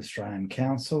 Western Australian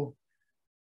Council,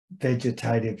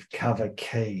 vegetative cover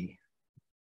key.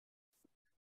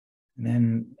 And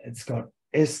then it's got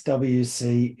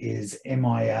SWC is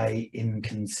MIA in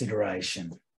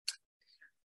consideration.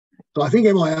 So I think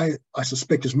MIA, I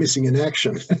suspect, is missing in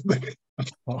action.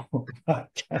 Oh,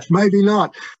 okay. Maybe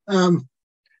not.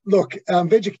 Look,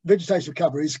 vegetative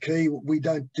cover is key. We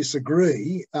don't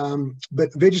disagree.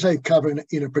 But vegetative cover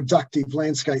in a productive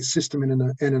landscape system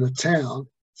and in a town.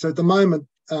 So at the moment,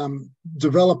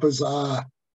 developers are,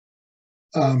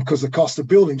 because the cost of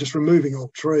building, just removing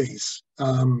all trees.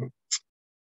 And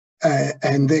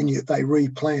then they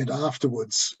replant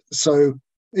afterwards. So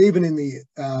even in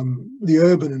the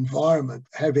urban environment,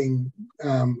 having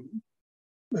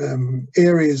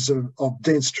areas of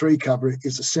dense tree cover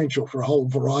is essential for a whole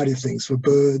variety of things, for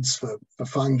birds, for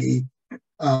fungi,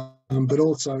 but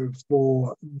also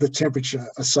for the temperature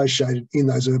associated in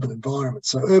those urban environments.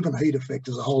 So urban heat effect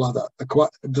is a whole other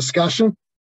discussion,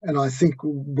 and I think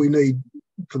we need,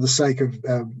 for the sake of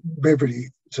brevity,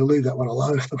 to leave that one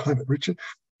alone at the moment, Richard.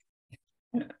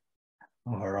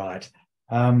 All right.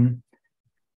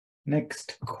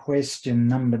 Next question,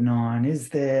 number 9. Is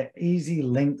there easy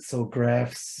links or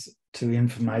graphs to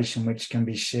information which can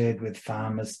be shared with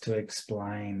farmers to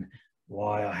explain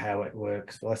why or how it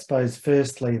works? Well, I suppose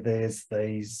firstly there's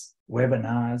these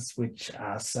webinars which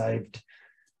are saved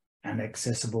and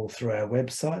accessible through our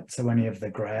website. So any of the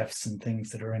graphs and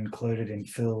things that are included in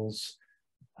Phil's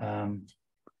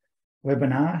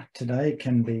webinar today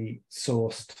can be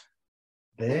sourced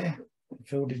there.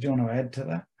 Phil, did you want to add to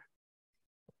that?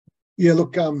 Yeah,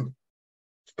 look, part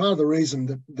of the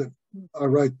reason that I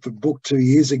wrote the book 2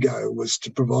 years ago was to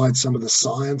provide some of the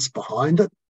science behind it.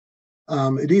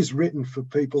 It is written for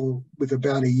people with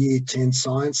about a year 10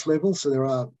 science level, so there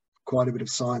are quite a bit of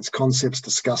science concepts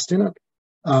discussed in it.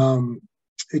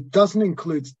 It doesn't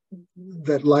include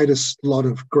that latest lot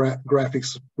of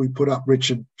graphics we put up,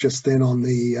 Richard, just then on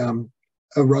the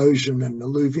erosion and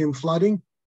alluvium flooding,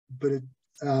 but it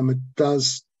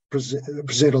does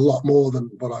present a lot more than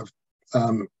what I've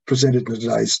presented in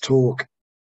today's talk.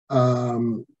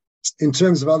 In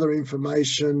terms of other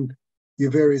information,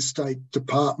 your various state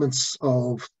departments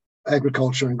of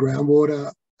agriculture and groundwater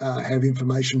have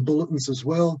information bulletins as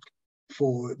well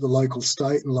for the local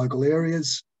state and local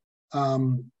areas.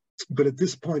 But at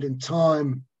this point in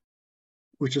time,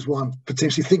 which is why I'm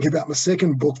potentially thinking about my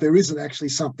second book, there isn't actually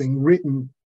something written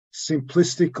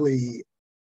simplistically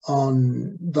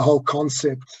on the whole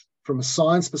concept from a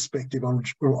science perspective on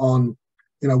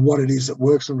what it is that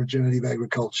works on regenerative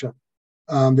agriculture.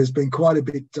 There's been quite a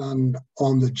bit done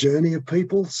on the journey of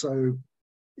people. So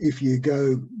if you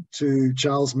go to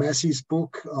Charles Massey's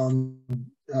book on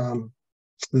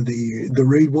the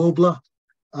reed warbler,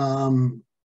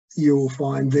 you'll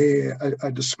find there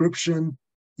a description.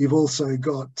 You've also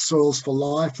got Soils for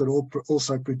Life that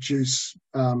also produce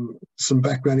some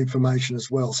background information as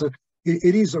well. So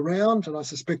it is around, and I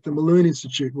suspect the Malone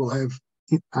Institute will have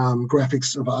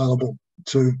graphics available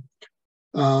too.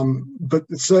 But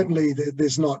certainly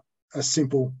there's not a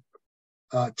simple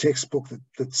textbook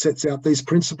that sets out these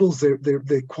principles.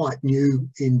 They're quite new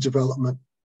in development.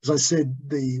 As I said,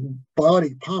 the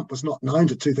biotic pump was not known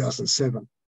to 2007.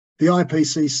 The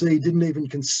IPCC didn't even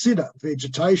consider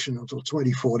vegetation until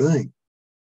 2014.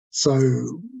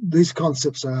 So these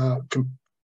concepts are,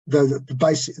 though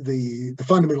the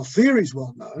fundamental theory is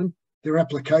well known, their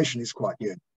application is quite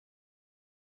new.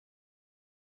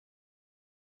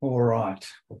 All right.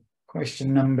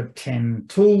 Question number 10,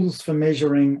 tools for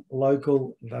measuring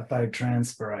local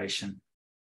evapotranspiration.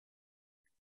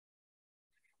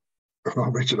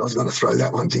 Oh, Richard, I was going to throw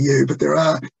that one to you, but there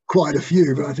are quite a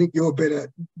few, but I think you're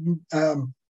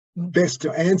best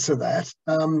to answer that.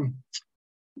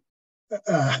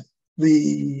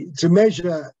 To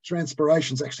measure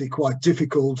transpiration is actually quite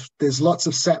difficult. There's lots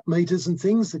of sap meters and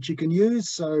things that you can use.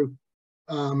 So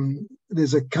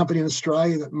there's a company in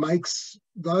Australia that makes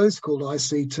those called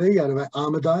ICT out of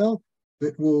Armidale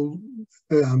that will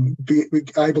be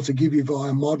able to give you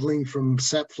via modelling from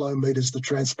sap flow meters the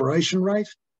transpiration rate.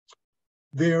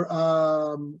 There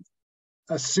are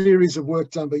a series of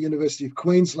work done by University of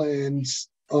Queensland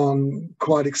on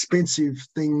quite expensive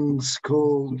things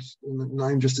called, the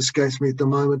name just escapes me at the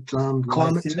moment,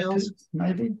 climate towers,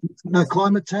 maybe? No,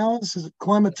 climate towers. Is it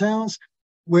climate towers?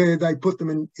 Where they put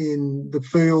them in the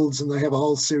fields and they have a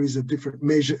whole series of different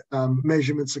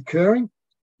measurements occurring.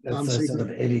 That's a sort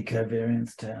of eddy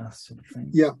covariance tower sort of thing.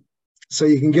 Yeah. So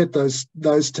you can get those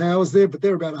towers there, but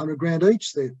they're about 100 grand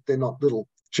each. They're not little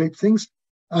cheap things.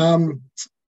 And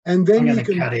then I'm going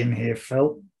to cut in here,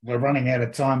 Phil. We're running out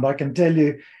of time, but I can tell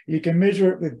you, you can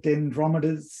measure it with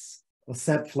dendrometers or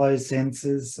sap flow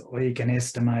sensors, or you can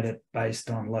estimate it based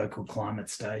on local climate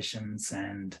stations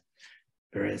and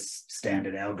various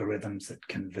standard algorithms that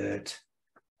convert.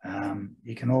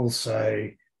 You can also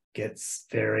get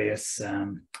various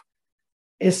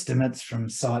estimates from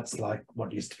sites like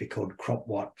what used to be called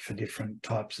CropWatt for different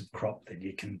types of crop that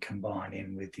you can combine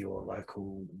in with your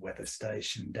local weather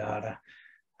station data.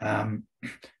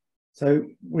 So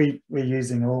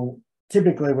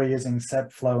typically we're using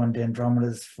sap flow and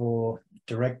dendrometers for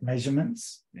direct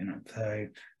measurements, so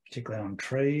particularly on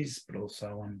trees, but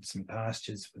also on some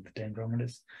pastures with the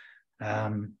dendrometers.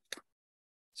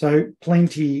 So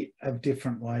plenty of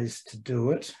different ways to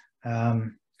do it.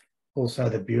 Also,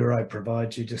 the Bureau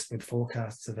provides you just with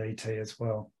forecasts of ET as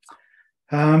well.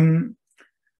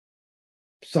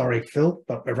 Sorry, Phil,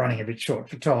 but we're running a bit short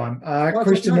for time.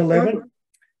 Question 11.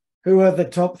 Who are the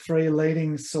top 3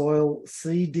 leading soil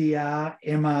CDR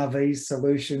MRV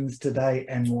solutions today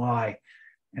and why?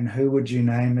 And who would you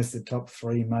name as the top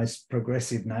 3 most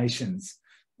progressive nations?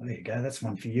 Well, there you go. That's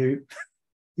one for you.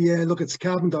 Yeah, look, it's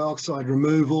carbon dioxide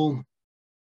removal,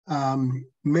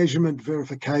 measurement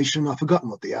verification. I've forgotten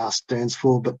what the R stands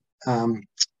for, but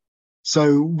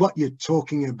so what you're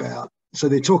talking about, so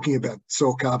they're talking about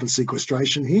soil carbon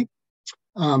sequestration here.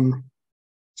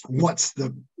 What's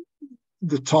the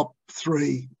top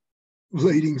 3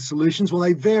 leading solutions? Well,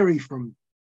 they vary from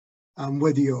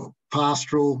whether you're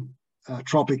pastoral,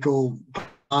 tropical,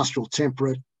 pastoral,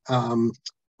 temperate,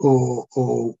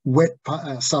 or wet,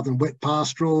 southern wet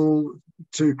pastoral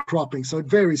to cropping. So it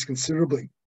varies considerably.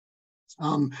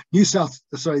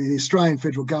 The Australian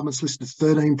federal government's listed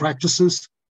 13 practices.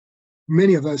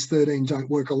 Many of those 13 don't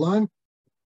work alone.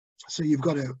 So you've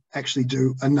got to actually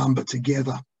do a number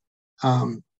together.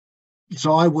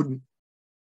 So I wouldn't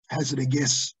hazard a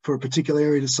guess for a particular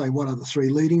area to say what are the 3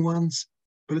 leading ones.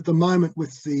 But at the moment,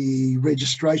 with the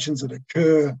registrations that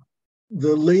occur,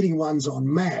 the leading ones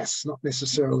en masse, not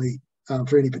necessarily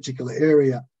for any particular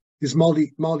area, is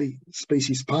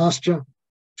multi-species pasture,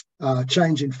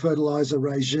 change in fertiliser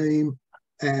regime,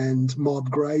 and mob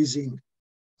grazing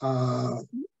are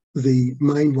the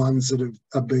main ones that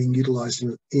are being utilised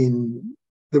in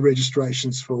the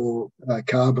registrations for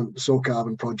soil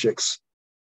carbon projects.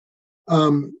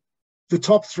 The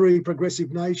top 3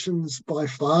 progressive nations by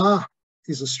far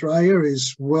is Australia,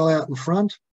 is well out in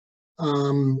front.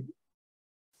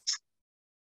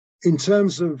 In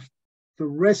terms of the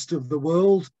rest of the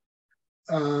world,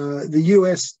 the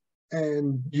US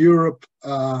and Europe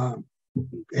are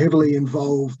heavily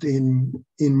involved in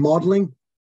modelling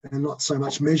and not so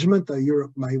much measurement, though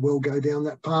Europe may well go down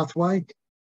that pathway.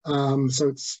 So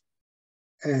it's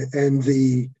and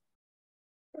the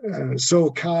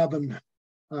soil carbon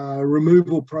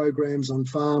removal programs on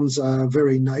farms are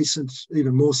very nascent,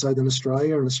 even more so than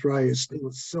Australia, and Australia still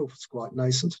itself is quite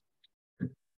nascent.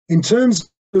 In terms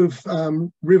of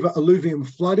river alluvium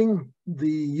flooding,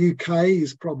 the UK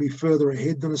is probably further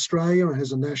ahead than Australia and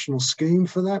has a national scheme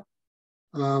for that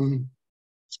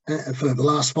for the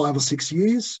last 5 or 6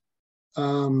 years.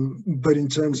 But in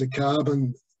terms of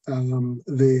carbon,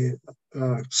 they're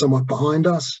somewhat behind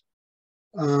us.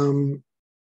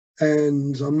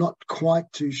 And I'm not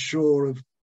quite too sure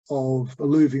of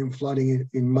alluvium flooding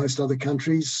in most other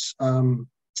countries. The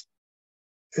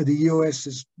US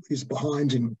is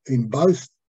behind in both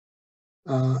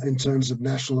in terms of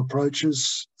national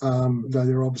approaches, though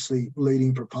they're obviously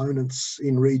leading proponents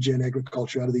in regen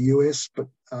agriculture out of the US, but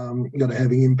not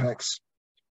having impacts.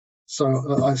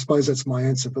 So I suppose that's my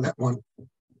answer for that one,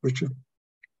 Richard.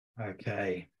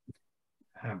 Okay.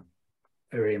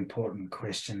 Very important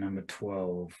question, number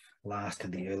 12, last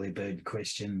of the early bird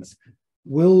questions.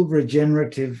 Will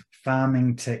regenerative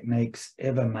farming techniques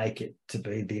ever make it to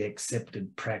be the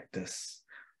accepted practice?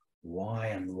 Why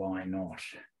and why not?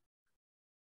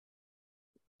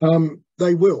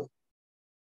 They will.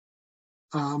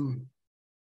 The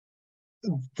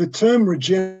term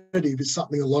regenerative is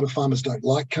something a lot of farmers don't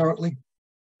like currently,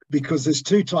 because there's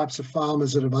two types of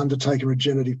farmers that have undertaken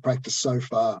regenerative practice so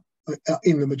far,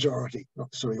 in the majority, not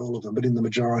necessarily all of them, but in the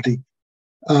majority.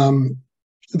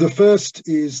 The first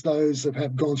is those that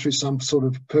have gone through some sort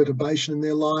of perturbation in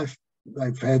their life.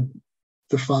 They've had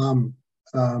the farm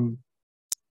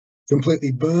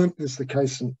completely burnt, as the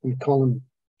case in Colin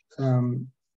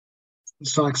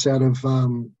Sykes out of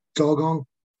Dogong,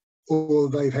 or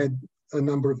they've had a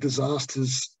number of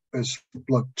disasters, as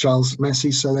like Charles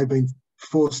Massey, so they've been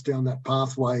forced down that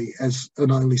pathway as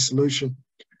an only solution.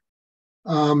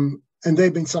 And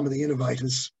they've been some of the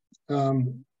innovators.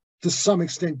 To some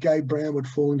extent, Gabe Brown would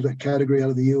fall into that category out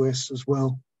of the US as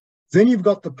well. Then you've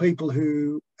got the people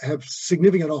who have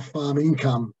significant off-farm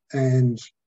income and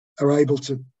are able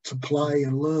to play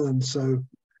and learn. So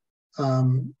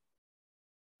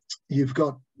you've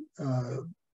got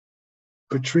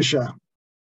Patricia,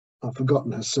 I've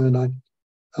forgotten her surname,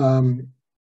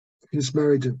 who's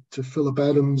married to Philip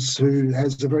Adams, who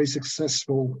has a very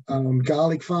successful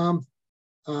garlic farm,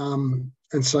 and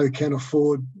so can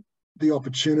afford the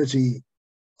opportunity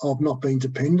of not being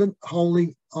dependent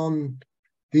wholly on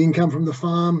the income from the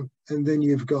farm. And then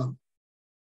you've got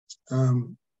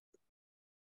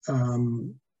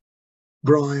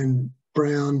Brian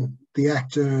Brown, the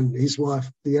actor, and his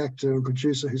wife, the actor and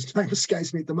producer, whose name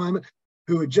escapes me at the moment,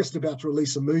 who are just about to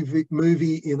release a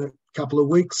movie in a couple of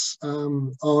weeks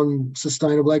on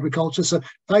sustainable agriculture. So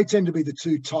they tend to be the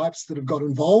two types that have got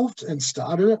involved and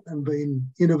started it and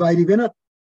been innovative in it.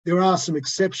 There are some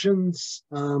exceptions.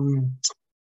 The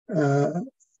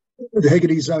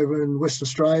Hegartys over in Western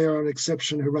Australia are an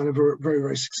exception, who run a very,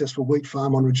 very successful wheat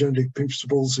farm on regenerative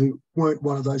principles, who weren't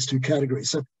one of those two categories.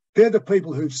 So they're the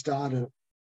people who've started it.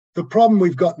 The problem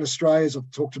we've got in Australia, as I've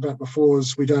talked about before,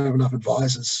 is we don't have enough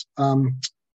advisors. And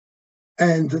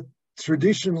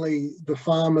traditionally, the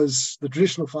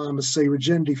traditional farmers see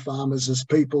regenerative farmers as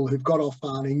people who've got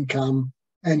off-farm income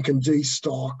and can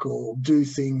destock or do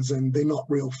things, and they're not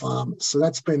real farmers. So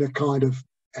that's been a kind of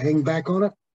hang back on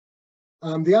it.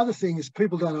 The other thing is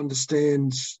people don't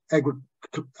understand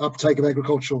uptake of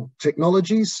agricultural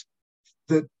technologies,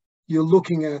 that you're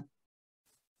looking at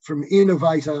from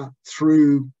innovator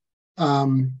through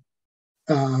early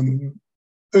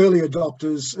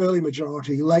adopters, early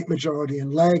majority, late majority,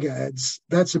 and laggards.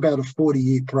 That's about a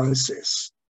 40-year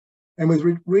process. And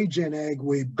with Regen Ag,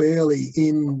 we're barely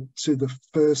into the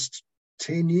first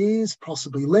 10 years,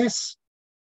 possibly less.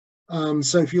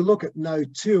 So if you look at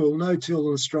no-till in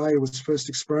Australia was first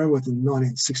experimented with in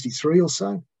 1963 or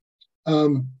so.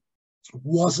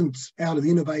 Wasn't out of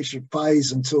the innovation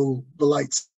phase until the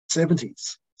late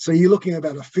 70s. So you're looking at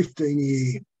about a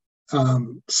 15-year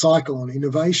cycle on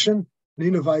innovation. And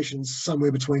innovation's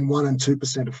somewhere between 1% and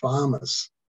 2% of farmers.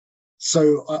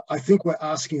 So I think we're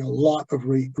asking a lot of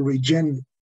Regen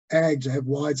Ag to have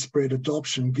widespread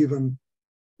adoption, given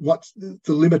what the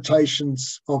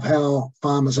limitations of how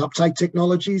farmers uptake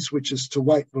technologies, which is to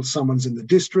wait till someone's in the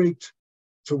district,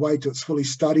 to wait till it's fully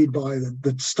studied by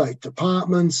the state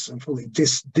departments and fully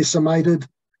disseminated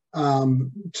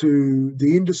to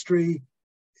the industry.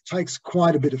 It takes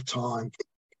quite a bit of time.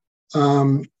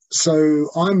 So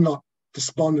I'm not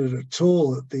despondent at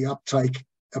all that the uptake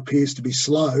appears to be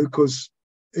slow, because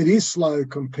it is slow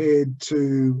compared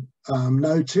to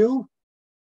no-till,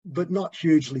 but not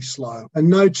hugely slow. And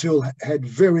no-till had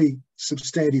very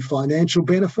substantive financial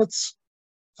benefits.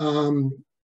 And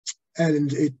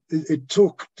it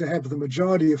took to have the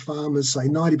majority of farmers, say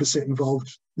 90%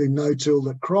 involved in no-till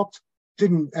that cropped,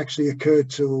 didn't actually occur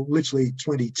till literally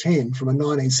 2010 from a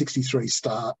 1963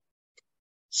 start.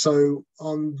 So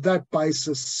on that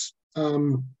basis,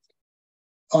 I'm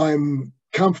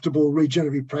comfortable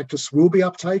regenerative practice will be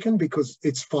uptaken because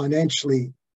it's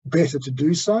financially better to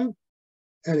do so,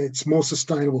 and it's more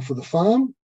sustainable for the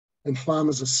farm. And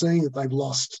farmers are seeing that they've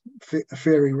lost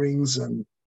fairy rings and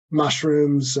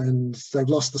mushrooms, and they've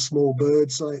lost the small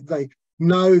birds. So they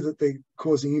know that they're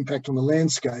causing impact on the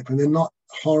landscape, and they're not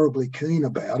horribly keen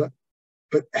about it.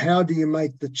 But how do you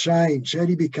make the change? How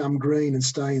do you become green and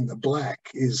stay in the black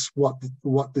is what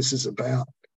this is about.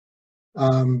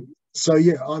 So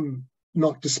yeah, I'm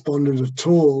not despondent at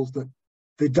all that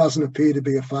there doesn't appear to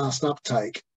be a fast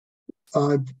uptake.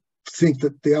 I think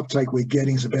that the uptake we're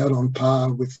getting is about on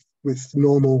par with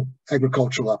normal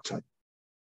agricultural uptake.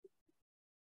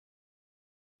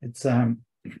 It's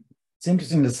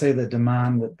interesting to see the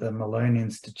demand that the Malone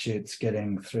Institute's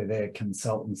getting through their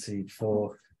consultancy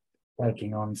for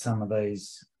taking on some of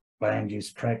these land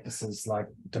use practices. Like,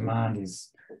 demand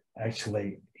is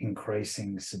actually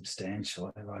increasing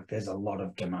substantially. Like, there's a lot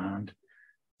of demand.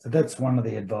 So that's one of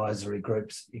the advisory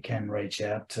groups you can reach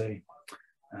out to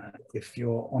if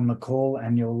you're on the call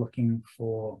and you're looking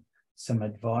for some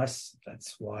advice.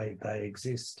 That's why they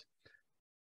exist.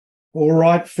 All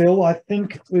right, Phil, I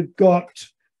think we've got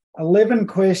 11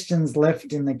 questions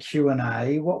left in the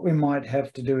Q&A. What we might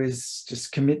have to do is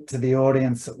just commit to the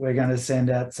audience that we're going to send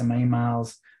out some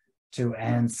emails to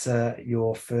answer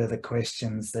your further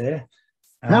questions there.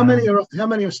 How many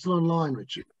are still online,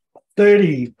 Richard?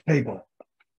 30 people.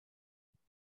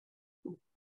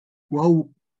 Well,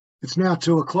 it's now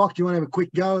 2 o'clock. Do you want to have a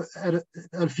quick go at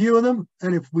a few of them?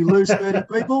 And if we lose 30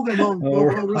 people, then we'll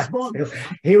respond.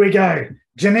 Here we go.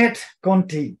 Jeanette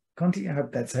Conti, I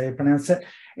hope that's how you pronounce it.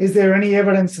 Is there any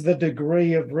evidence of the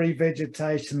degree of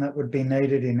revegetation that would be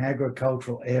needed in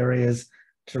agricultural areas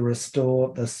to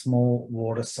restore the small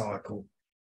water cycle?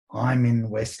 I'm in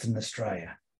Western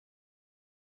Australia.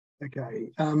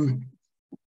 Okay.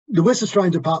 The West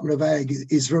Australian Department of Ag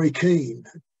is very keen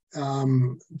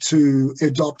to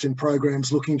adopt in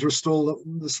programs looking to restore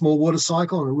the small water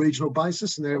cycle on a regional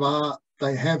basis, and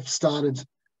they have started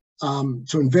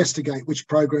to investigate which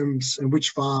programs and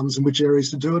which farms and which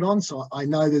areas to do it on. So I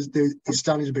know there is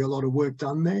starting to be a lot of work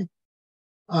done there.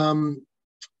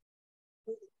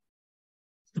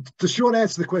 The short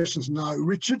answer to the question is no,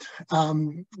 Richard.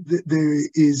 There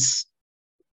is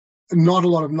not a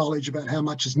lot of knowledge about how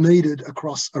much is needed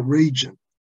across a region.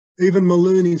 Even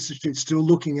Malone Institute still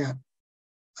looking at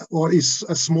what is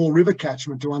a small river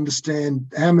catchment to understand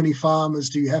how many farmers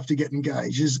do you have to get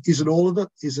engaged. Is it all of it?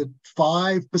 Is it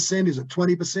 5%? Is it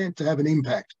 20% to have an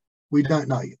impact? We don't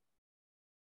know yet.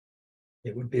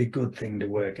 It would be a good thing to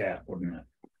work out, wouldn't it?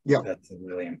 Yeah. That's a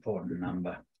really important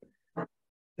number.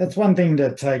 That's one thing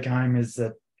to take home, is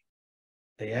that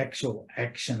the actual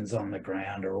actions on the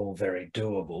ground are all very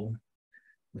doable.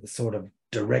 The sort of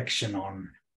direction on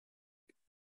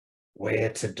where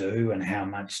to do and how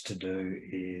much to do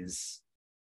is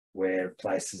where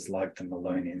places like the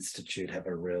Malone Institute have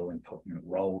a real important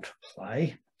role to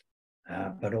play.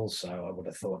 But also, I would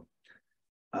have thought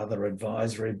other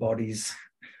advisory bodies,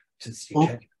 just your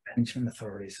catchment management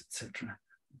authorities, etc.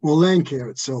 Well, Landcare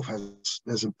itself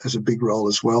has a big role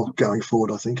as well going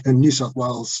forward, I think. And New South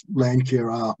Wales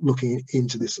Landcare are looking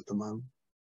into this at the moment.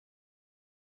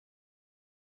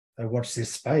 So watch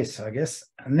this space, I guess.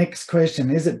 Next question,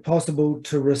 is it possible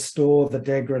to restore the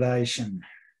degradation?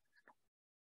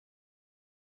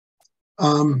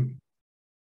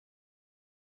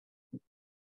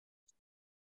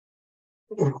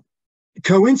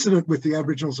 Coincident with the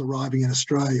Aboriginals arriving in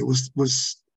Australia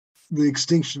was the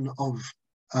extinction of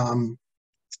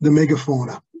the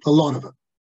megafauna, a lot of it,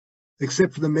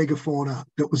 except for the megafauna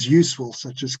that was useful,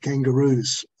 such as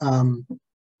kangaroos.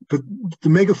 But the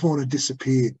megafauna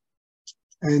disappeared,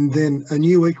 and then a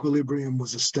new equilibrium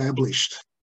was established,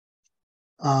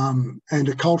 and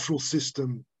a cultural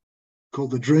system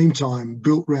called the Dreamtime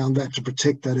built around that to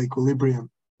protect that equilibrium.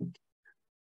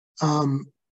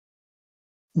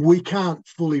 We can't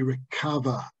fully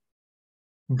recover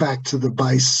back to the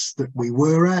base that we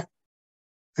were at,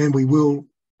 and we will,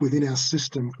 within our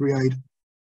system, create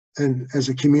and as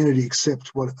a community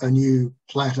accept what a new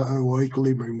plateau or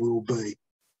equilibrium will be.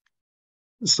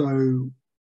 So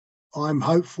I'm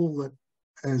hopeful that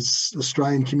as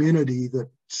Australian community that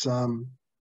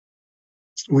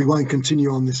we won't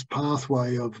continue on this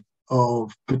pathway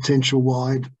of potential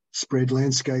widespread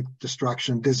landscape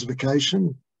destruction,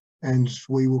 desertification, and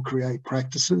we will create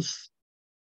practices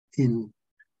in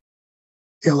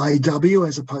LAW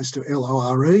as opposed to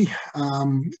LORE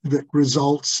that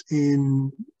results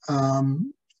in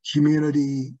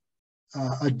community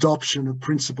adoption of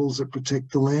principles that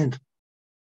protect the land.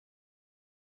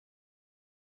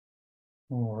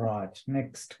 All right,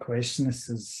 next question. This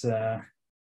is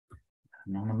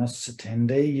anonymous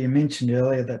attendee. You mentioned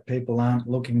earlier that people aren't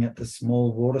looking at the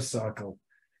small water cycle.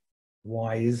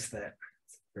 Why is that?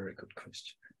 That's a very good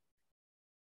question.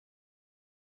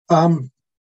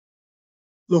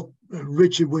 Look,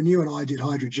 Richard, when you and I did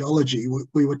hydrogeology,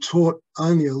 we were taught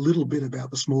only a little bit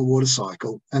about the small water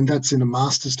cycle, and that's in a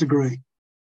master's degree.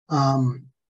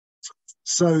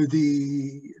 So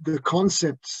the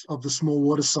concept of the small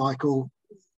water cycle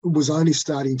was only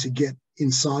starting to get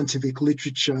in scientific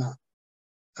literature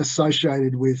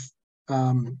associated with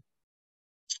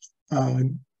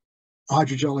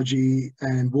hydrogeology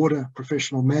and water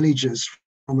professional managers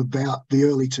from about the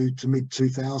early to mid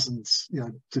 2000s,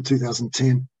 to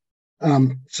 2010.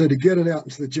 So to get it out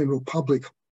into the general public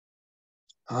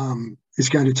is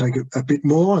going to take a bit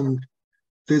more, and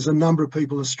there's a number of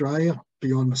people in Australia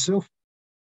beyond myself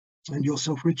and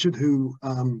yourself, Richard, who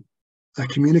are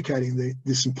communicating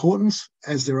this importance,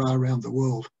 as there are around the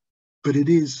world. But it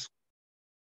is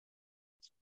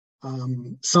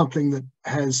something that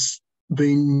has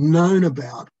been known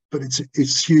about, but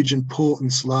its huge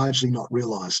importance largely not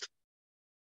realised.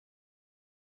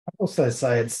 I'd also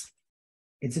say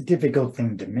it's a difficult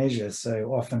thing to measure.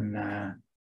 So often,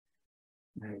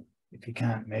 if you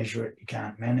can't measure it, you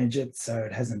can't manage it. So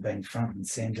it hasn't been front and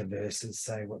centre versus,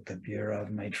 say, what the Bureau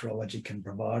of Meteorology can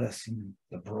provide us in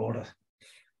the broader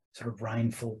sort of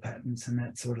rainfall patterns and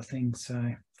that sort of thing.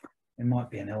 So there might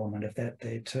be an element of that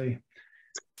there too.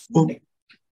 Well,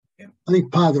 I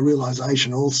think part of the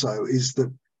realisation also is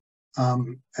that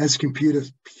as computer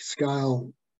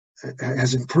scale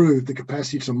has improved, the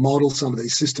capacity to model some of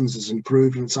these systems has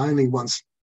improved, and it's only once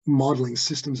modelling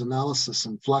systems analysis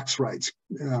and flux rates,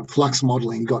 flux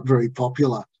modelling got very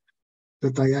popular,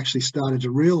 that they actually started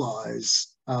to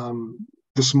realise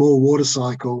the small water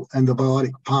cycle and the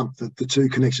biotic pump, that the two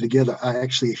connected together are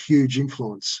actually a huge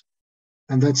influence.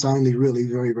 And that's only really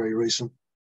very, very recent.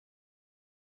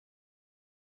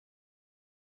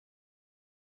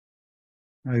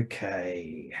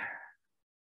 Okay.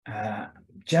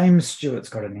 James Stewart's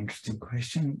got an interesting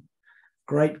question.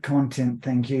 Great content,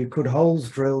 thank you. Could holes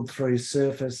drilled through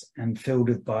surface and filled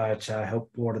with biochar help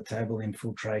water table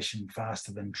infiltration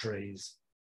faster than trees?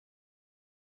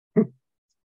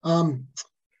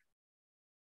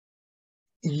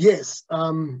 Yes.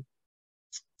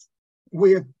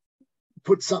 We have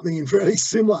put something in very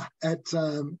similar at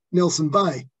Nelson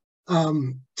Bay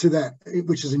to that,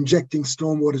 which is injecting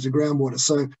stormwater to groundwater.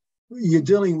 So you're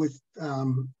dealing with,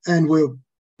 and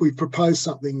we've proposed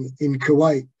something in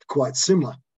Kuwait quite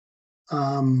similar,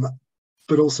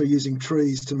 but also using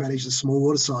trees to manage the small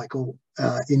water cycle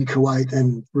in Kuwait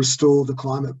and restore the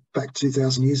climate back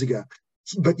 2,000 years ago.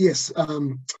 But yes,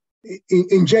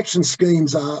 injection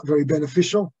schemes are very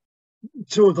beneficial.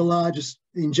 Two of the largest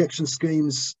injection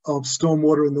schemes of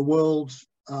stormwater in the world,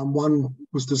 one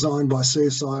was designed by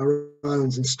CSIRO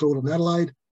and installed in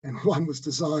Adelaide, and one was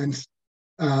designed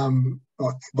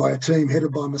by a team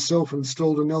headed by myself and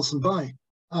installed in Nelson Bay.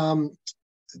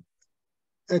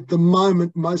 At the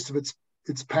moment, most of it's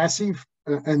passive,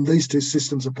 and these two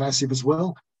systems are passive as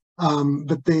well,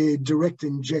 but they're direct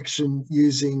injection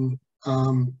using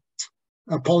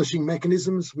polishing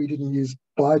mechanisms. We didn't use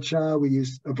biochar. We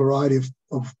used a variety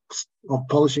of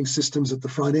polishing systems at the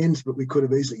front end, but we could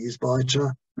have easily used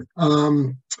biochar.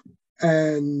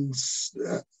 And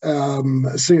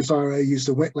CSIRO used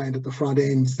a wetland at the front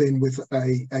end, then with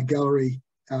a gallery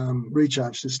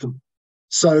recharge system.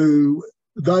 So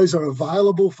those are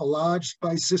available for large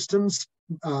space systems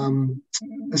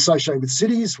associated with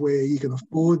cities where you can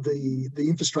afford the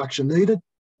infrastructure needed.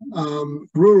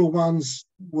 Rural ones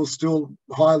will still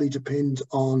highly depend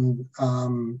on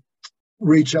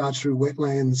recharge through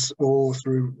wetlands or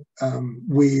through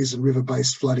weirs and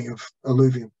river-based flooding of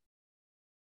alluvium.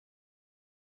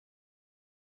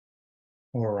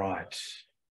 All right.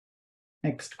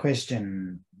 Next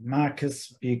question. Marcus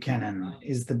Buchanan.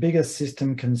 Is the biggest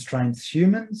system constraints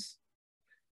humans?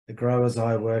 The growers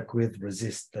I work with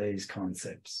resist these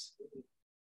concepts.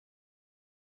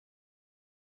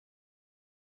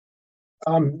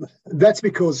 That's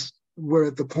because we're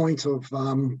at the point of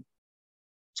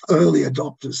early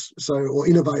adopters, or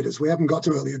innovators. We haven't got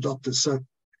to early adopters. So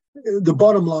the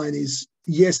bottom line is,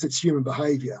 yes, it's human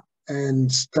behaviour.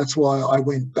 And that's why I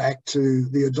went back to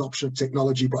the adoption of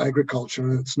technology by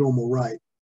agriculture at its normal rate.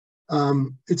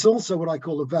 It's also what I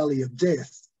call the valley of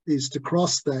death, is to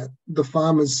cross that. The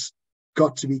farmers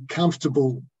got to be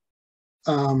comfortable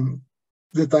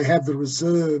that they have the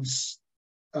reserves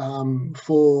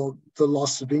for the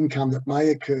loss of income that may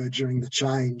occur during the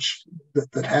change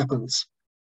that happens.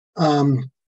 And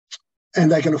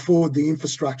they can afford the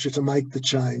infrastructure to make the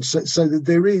change. So that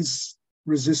there is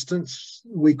resistance.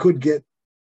 We could get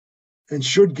and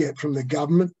should get from the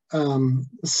government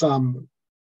some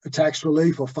tax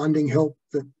relief or funding help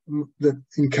that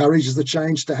encourages the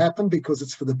change to happen, because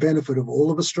it's for the benefit of all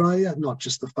of Australia, not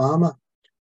just the farmer.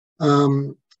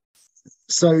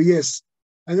 So yes,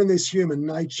 and then there's human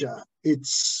nature.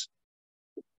 It's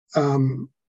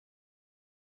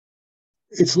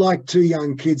like two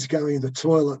young kids going to the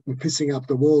toilet and pissing up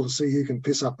the wall to see who can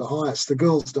piss up the highest. The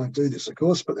girls don't do this, of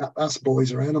course, but us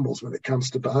boys are animals when it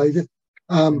comes to behaviour.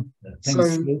 Thanks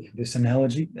for this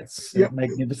analogy. That's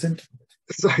magnificent.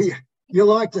 So you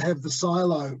like to have the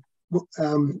silo.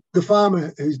 The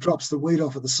farmer who drops the wheat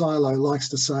off at the silo likes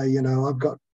to say, you know, I've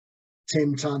got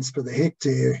 10 tonnes per the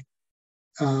hectare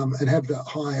and have the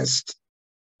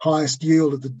highest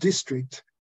yield of the district,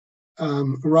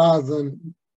 rather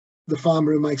than the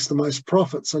farmer who makes the most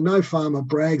profit. So no farmer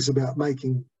brags about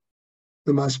making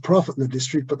the most profit in the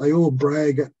district, but they all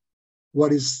brag at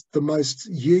what is the most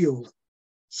yield.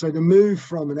 So to move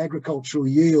from an agricultural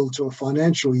yield to a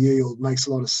financial yield makes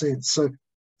a lot of sense. So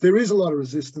there is a lot of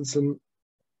resistance, and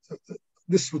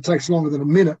this will take longer than a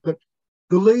minute, but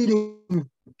the leading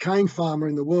cane farmer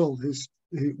in the world,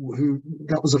 who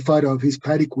that was a photo of his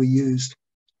paddock we used,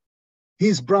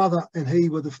 his brother and he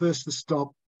were the first to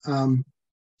stop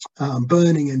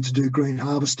burning and to do green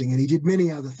harvesting, and he did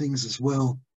many other things as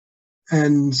well.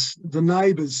 And the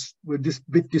neighbours were just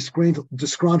a bit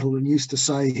disgruntled and used to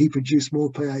say he produced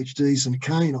more PhDs than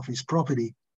cane off his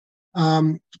property.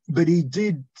 But he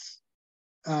did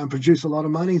produce a lot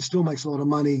of money and still makes a lot of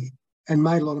money, and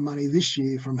made a lot of money this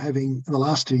year from having, in the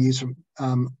last 2 years, from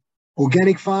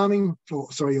organic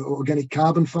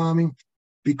carbon farming,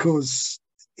 because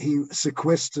he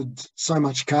sequestered so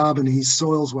much carbon, his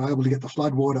soils were able to get the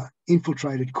floodwater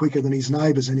infiltrated quicker than his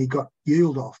neighbours, and he got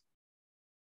yield off.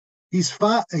 His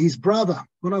brother,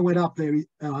 when I went up there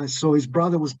and I saw his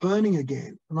brother was burning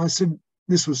again, and I said,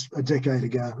 this was a decade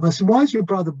ago, and I said, why is your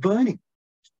brother burning?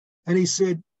 And he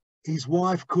said his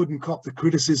wife couldn't cop the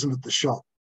criticism at the shop.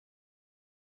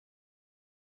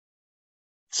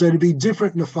 So to be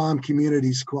different in a farm community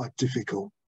is quite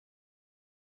difficult.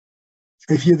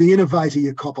 If you're the innovator,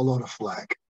 you cop a lot of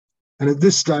flack. And at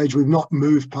this stage, we've not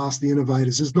moved past the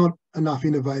innovators. There's not enough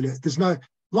innovators. There's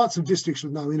lots of districts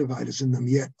with no innovators in them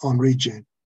yet on regen.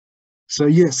 So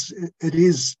yes, it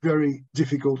is very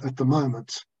difficult at the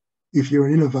moment if you're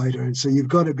an innovator. And so you've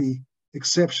got to be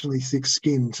exceptionally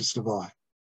thick-skinned to survive.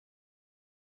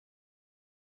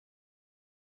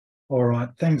 All right.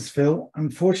 Thanks, Phil.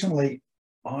 Unfortunately,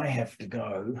 I have to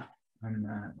go. I'm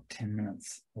 10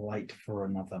 minutes late for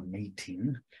another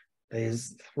meeting.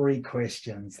 There's 3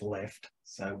 questions left,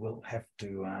 so we'll have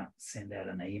to send out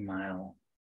an email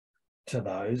to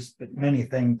those. But many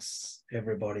thanks,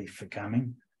 everybody, for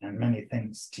coming, and many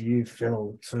thanks to you,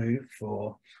 Phil, too,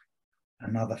 for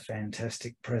another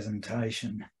fantastic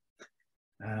presentation.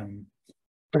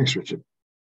 Thanks, Richard.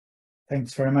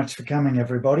 Thanks very much for coming,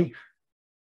 everybody.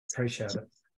 Appreciate it.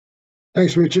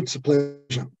 Thanks, Richard. It's a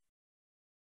pleasure.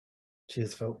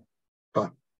 Cheers, Phil. Bye.